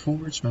pure nail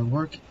forged, my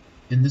work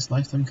in this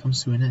lifetime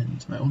comes to an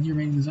end. My only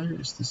remaining desire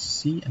is to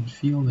see and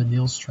feel the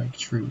nail strike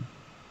true.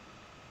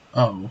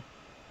 Oh.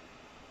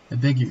 I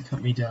beg you,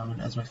 cut me down,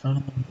 as my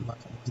final moment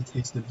left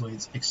hesitates the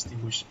blade's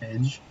extinguished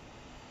edge.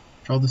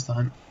 For all this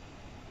time,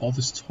 all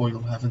this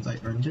toil, haven't I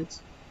earned it?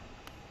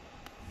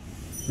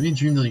 Let me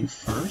dream nail you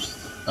first?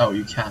 Oh,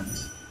 you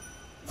can't.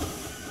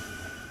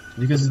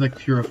 Because it's like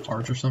pure of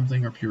art or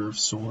something, or pure of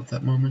soul at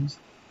that moment.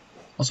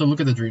 Also, look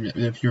at the dream,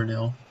 the pure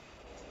nail.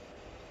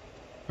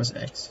 Press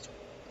X.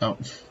 Oh.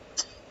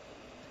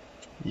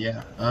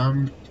 Yeah,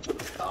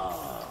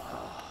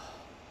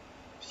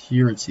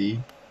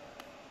 Purity.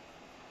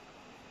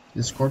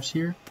 Is corpse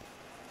here?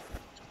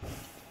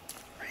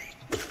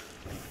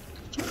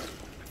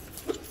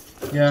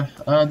 Yeah,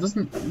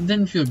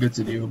 didn't feel good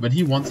to do, but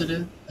he wanted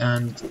it,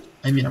 and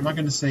I mean, I'm not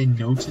gonna say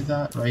no to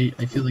that, right?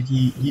 I feel like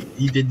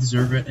he did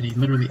deserve it, and he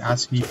literally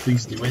asked me,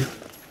 please do it.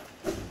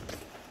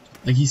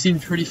 Like, he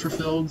seemed pretty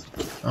fulfilled.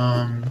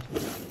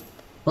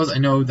 Plus, I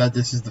know that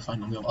this is the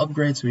final meal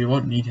upgrade, so we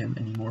won't need him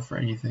anymore for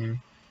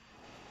anything.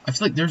 I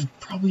feel like there's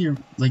probably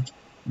like,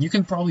 you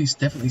can probably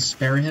definitely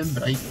spare him,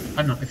 but I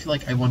don't know, I feel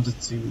like I wanted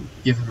to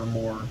give him a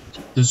more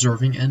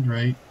deserving end,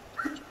 right?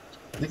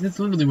 Like, that's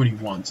literally what he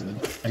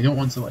wanted. I don't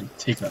want to, like,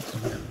 take that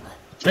from him.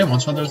 Should I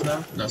one-shot those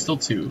now? No, still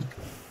 2.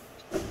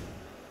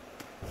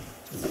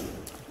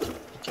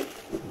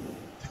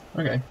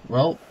 Okay,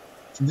 well,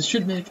 this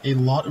should make a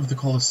lot of the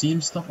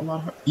Colosseum stuff a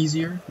lot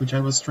easier, which I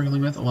was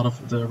struggling with, a lot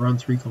of the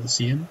round 3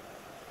 Colosseum.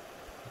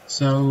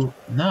 So,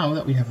 now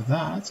that we have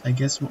that, I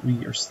guess what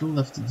we are still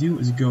left to do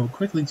is go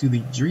quickly to the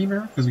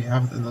Dreamer, because we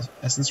have the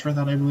essence for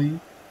that, I believe.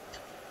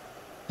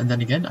 And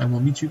then again, I will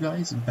meet you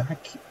guys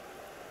back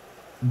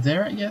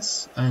there, I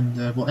guess, and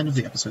we'll end of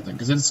the episode then,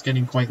 because it's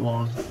getting quite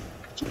long.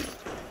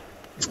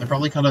 I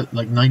probably cut out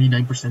like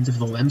 99% of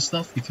the Lem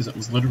stuff, because it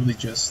was literally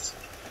just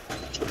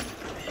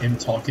him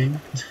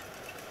talking.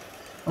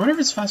 I wonder if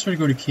it's faster to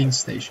go to King's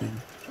Station.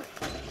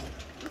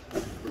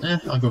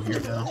 I'll go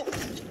here now.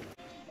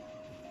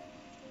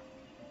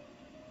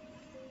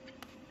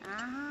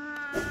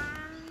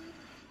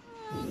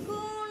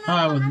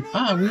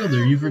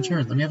 Wielder, you've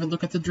returned. Let me have a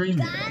look at the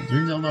Dreamdale.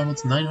 Dreamdale now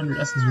holds 900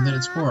 essence within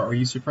its core. Are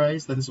you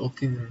surprised that this old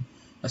kingdom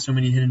has so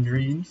many hidden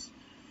dreams?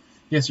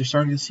 Yes, you're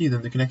starting to see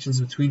them, the connections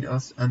between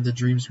us and the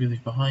dreams we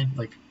leave behind,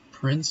 like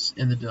prints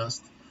in the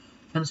dust.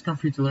 Time has come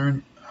for you to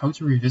learn how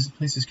to revisit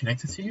places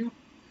connected to you.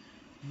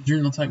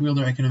 Dreamdale type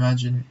wielder, I can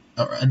imagine,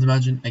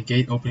 imagine a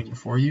gate opening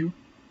before you.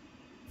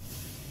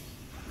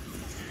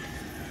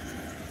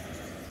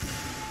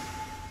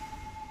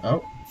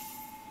 Oh.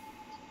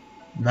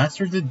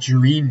 Master the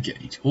Dream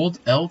Gate. Hold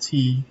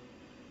LT.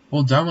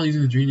 Hold down while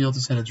using the Dream Nail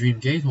to set a Dream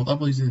Gate. Hold up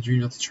while using the Dream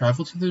Nail to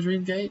travel to the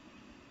Dream Gate.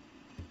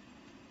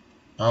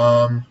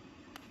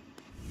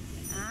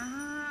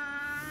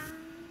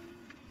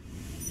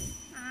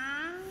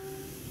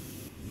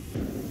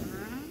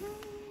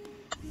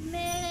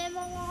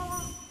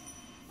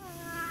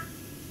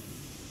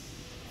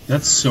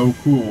 That's so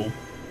cool.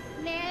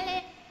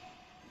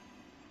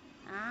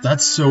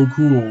 That's so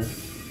cool.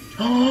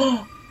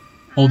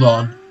 Hold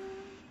on.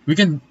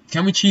 Can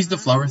we cheese the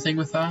flower thing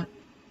with that?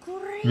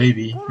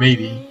 Maybe.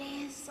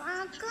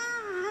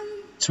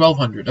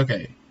 1200,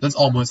 okay. That's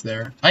almost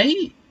there. How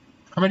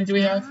many do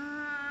we have?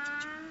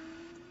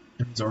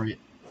 Inventory.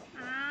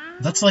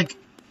 That's like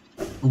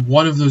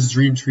one of those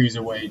dream trees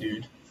away,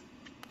 dude.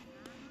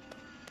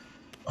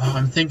 Oh,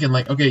 I'm thinking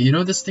like, okay, you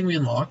know this thing we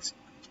unlocked?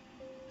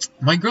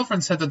 My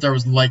girlfriend said that there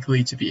was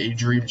likely to be a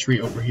dream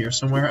tree over here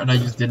somewhere, and I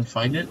just didn't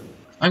find it.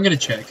 I'm gonna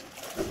check.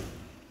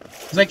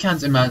 Because I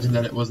can't imagine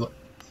that it was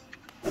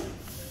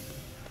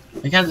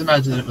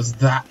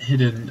that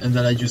hidden and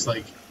that I just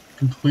like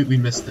completely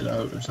missed it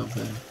out or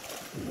something.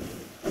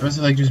 I must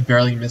have like just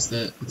barely missed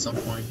it at some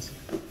point.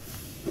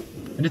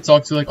 I did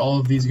talk to like all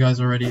of these guys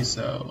already,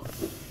 so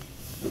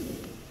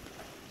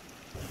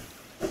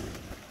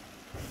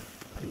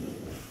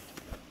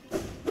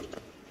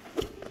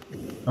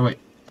oh wait.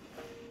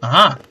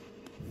 Aha!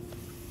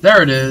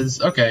 There it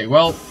is. Okay,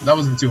 well, that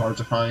wasn't too hard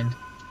to find.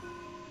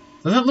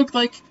 Does that look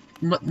like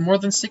more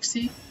than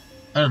 60?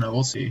 I don't know,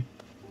 we'll see.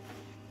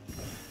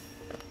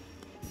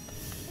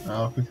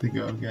 I'll quickly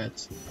go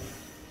get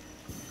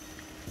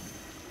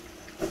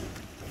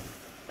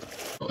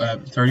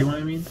 31,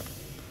 I mean?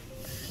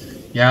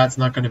 Yeah, it's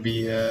not gonna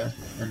be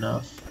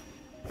enough.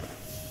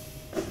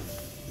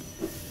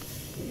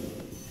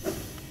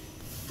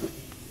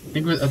 I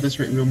think at this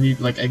rate we'll need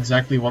like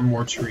exactly one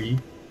more tree.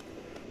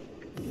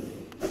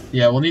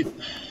 Yeah, we'll need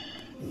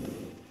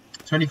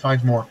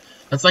 25 more.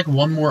 That's like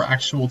one more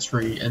actual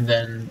tree, and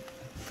then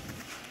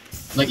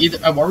like either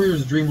a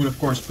warrior's dream would of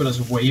course put us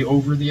way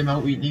over the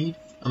amount we need,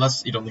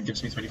 unless it only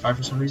gives me 25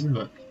 for some reason,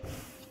 but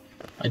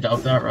I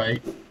doubt that,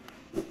 right?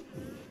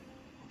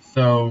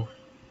 So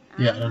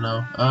yeah, I don't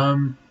know.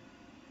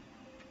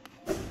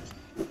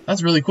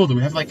 That's really cool. Do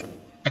we have like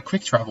a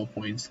quick travel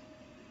point?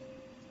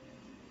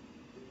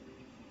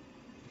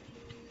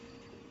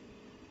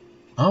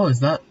 Oh, is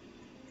that?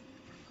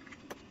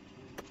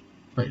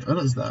 Wait, what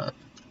is that?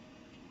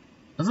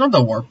 That's not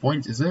the warp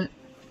point, is it?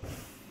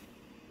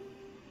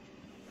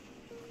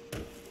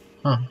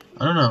 Huh,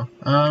 I don't know.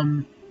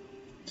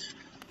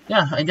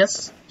 Yeah, I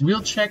guess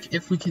we'll check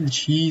if we can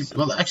cheese.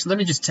 Well, actually, let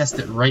me just test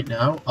it right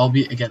now. I'll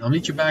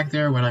meet you back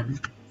there when I'm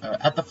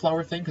at the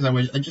flower thing, because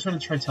I just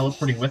want to try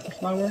teleporting with the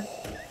flower.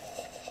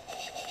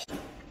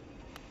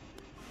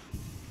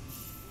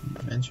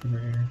 Adventure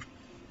rare.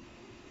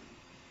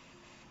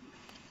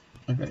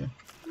 Okay.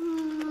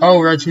 Oh,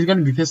 right, she's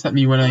gonna be pissed at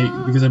me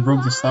because I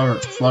broke this flower,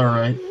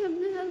 right?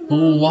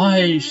 Oh,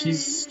 why?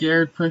 She's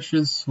scared,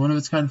 precious. One of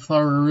its kind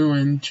flower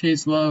ruined.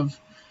 Che's love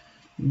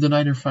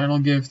denied her final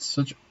gift.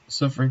 Such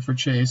suffering for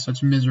Che,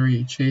 such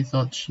misery. Che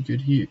thought she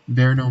could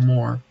bear no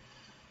more.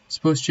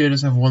 Suppose Che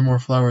does have one more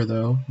flower,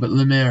 though. But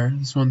Le Maire,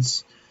 this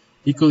one's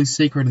equally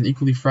sacred and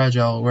equally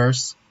fragile.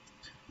 Whereas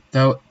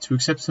thou, to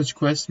accept such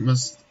quest,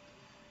 must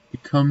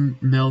become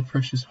male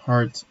precious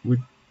heart.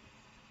 Would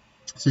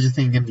such a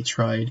thing can be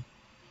tried?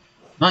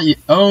 Not yet.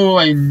 Oh,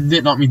 I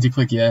did not mean to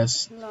click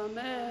yes.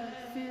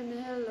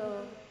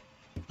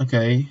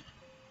 Okay.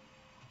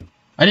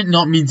 I did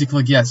not mean to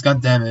click yes.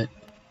 God damn it.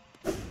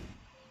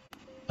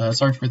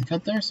 Sorry for the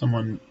cut there.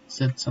 Someone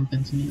said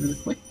something to me really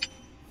quick.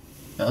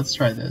 Yeah, let's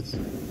try this.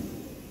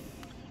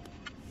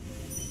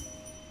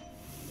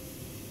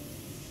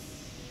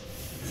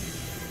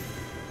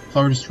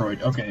 Flower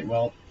destroyed. Okay,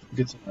 well,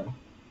 good to know.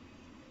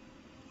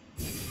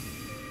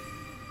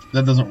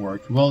 That doesn't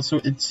work. Well,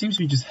 so it seems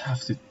we just have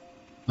to,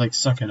 like,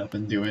 suck it up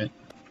and do it.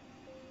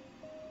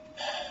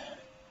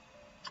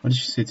 What did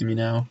she say to me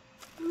now?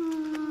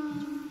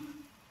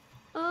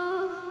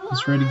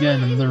 Let's try it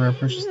again. Another rare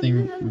precious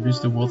thing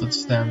reduced the wilted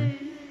stem.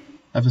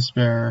 Have a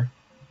spare.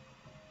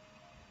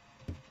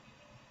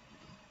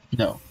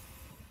 No.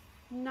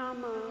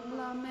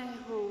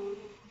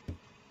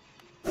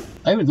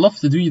 I would love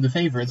to do you the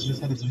favor, it's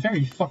just that it's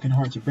very fucking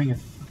hard to bring a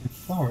fucking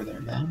flower there,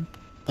 man.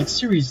 Like,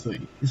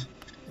 seriously. You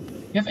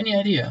have any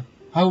idea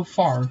how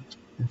far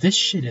this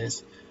shit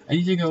is? I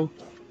need to go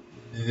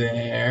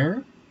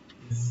there,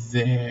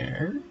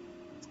 there,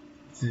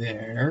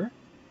 there,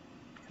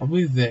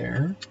 probably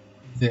there,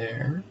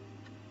 there,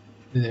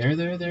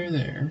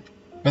 there.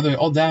 By the way,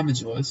 all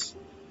damageless.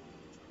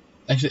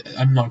 Actually,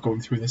 I'm not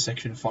going through this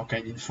section. Fuck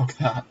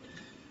that.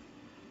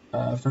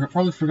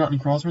 Probably forgotten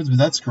crosswords, but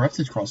that's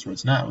corrupted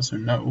crosswords now, so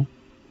no.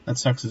 That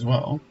sucks as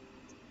well.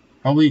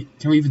 Probably,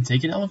 can we even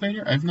take an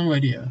elevator? I have no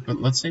idea, but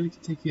let's say we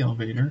can take the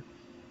elevator.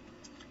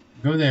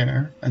 Go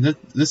there, and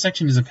this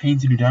section is a pain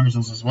to do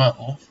damages as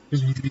well,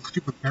 because we need to be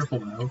super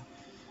careful now.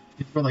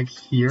 We go like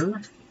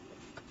here,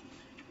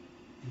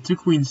 to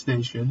Queen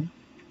Station.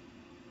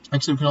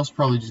 Actually, we can also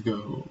probably just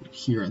go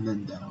here and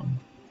then down.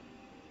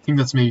 I think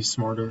that's maybe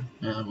smarter.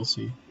 Yeah, we'll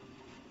see.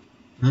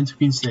 And then to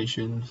Queen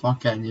Station,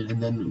 Flock Canyon,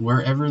 and then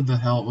wherever the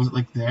hell was it,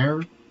 like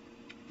there?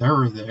 There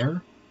or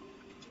there?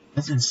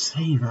 That's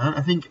insane, man.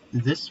 I think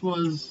it's this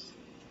one.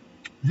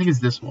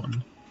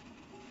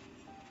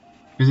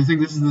 Because I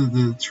think this is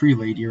the tree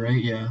lady,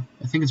 right? Yeah.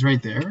 I think it's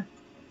right there.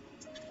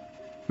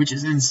 Which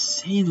is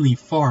insanely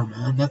far,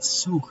 man. That's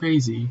so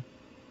crazy.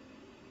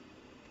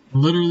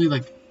 Literally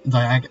like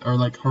or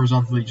like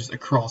horizontally just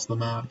across the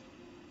map.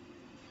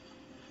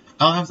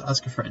 I'll have to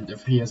ask a friend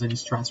if he has any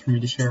strats for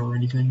me to share or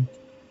anything.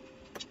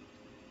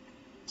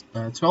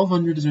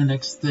 1200 is our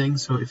next thing,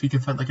 so if we can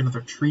find like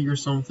another tree or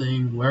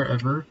something,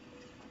 wherever,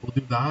 we'll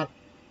do that.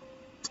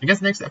 I guess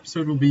next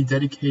episode will be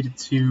dedicated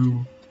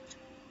to,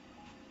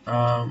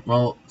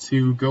 well,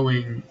 to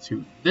going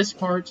to this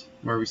part,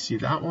 where we see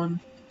that one.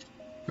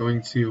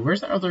 Going to,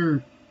 where's that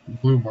other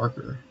blue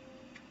marker?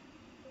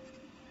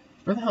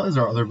 Where the hell is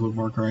our other blue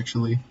marker,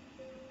 actually?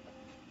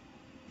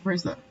 Where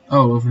is that?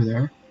 Oh, over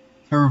there.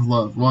 Tower of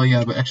Love. Well,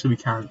 yeah, but actually we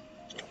can't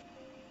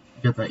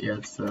get that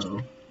yet,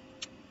 so...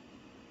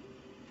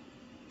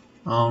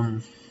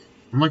 I'm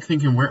like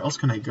thinking, where else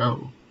can I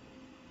go?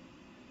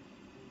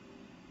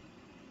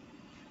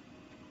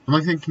 I'm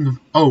like thinking of,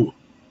 oh!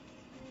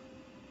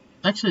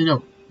 Actually,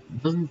 no.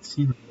 It doesn't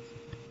seem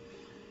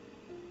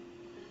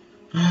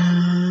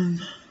like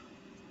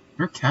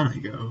where can I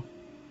go?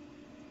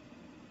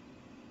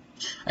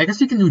 I guess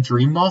you can do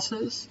dream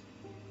bosses.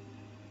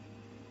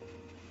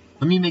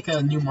 Let me make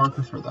a new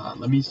marker for that.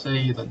 Let me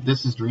say that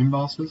this is dream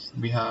bosses.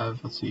 We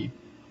have, let's see.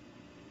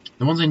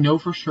 The ones I know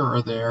for sure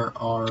are there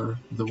are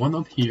the one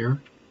up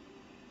here.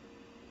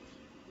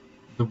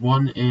 The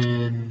one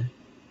in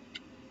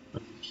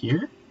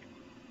here?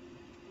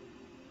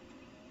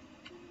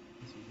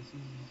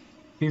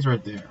 I think it's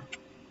right there.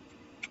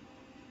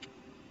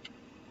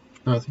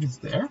 No, I think it's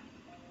there?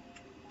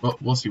 Well,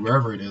 we'll see,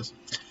 wherever it is.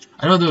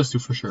 I know those two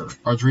for sure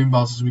are dream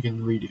bosses we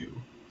can redo.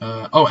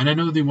 Oh, and I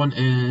know the one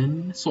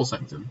in Soul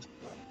Sanctum,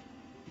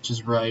 which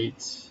is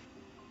right...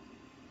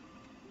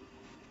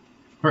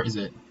 Where is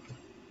it?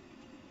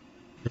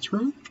 Which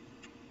room?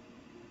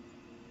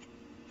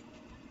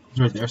 It's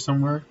right there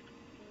somewhere.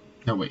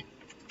 No, wait.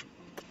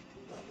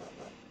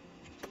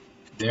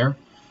 There?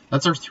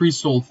 That's our 3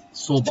 soul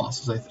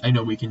bosses I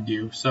know we can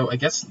do. So I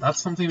guess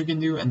that's something we can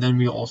do, and then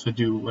we'll also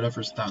do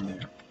whatever's down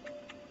there.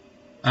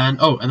 And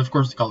oh, and of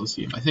course the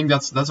Colosseum. I think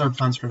that's our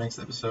plans for next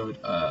episode.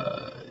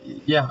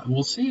 Yeah,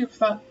 we'll see if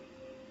that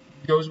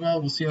goes well.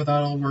 We'll see how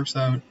that all works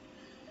out.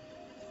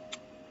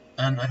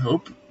 And I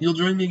hope you'll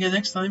join me again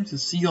next time to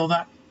see all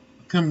that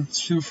come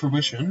to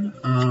fruition.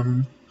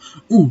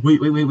 Ooh,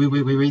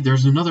 wait.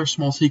 There's another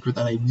small secret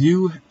that I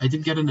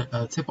did get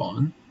a tip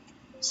on.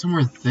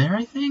 Somewhere there,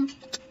 I think?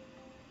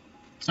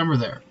 Somewhere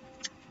there.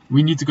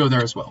 We need to go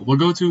there as well. We'll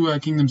go to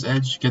Kingdom's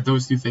Edge, get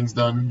those 2 things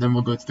done, then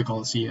we'll go to the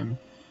Colosseum.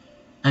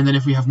 And then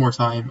if we have more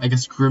time, I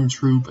guess Grim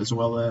Troop as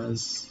well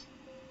as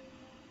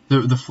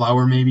the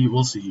flower maybe.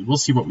 We'll see. We'll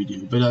see what we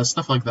do. But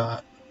stuff like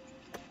that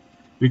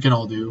we can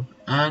all do.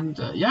 And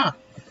yeah,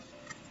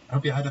 I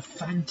hope you had a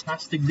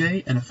fantastic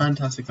day and a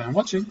fantastic time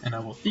watching. And I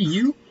will see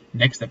you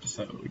next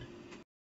episode.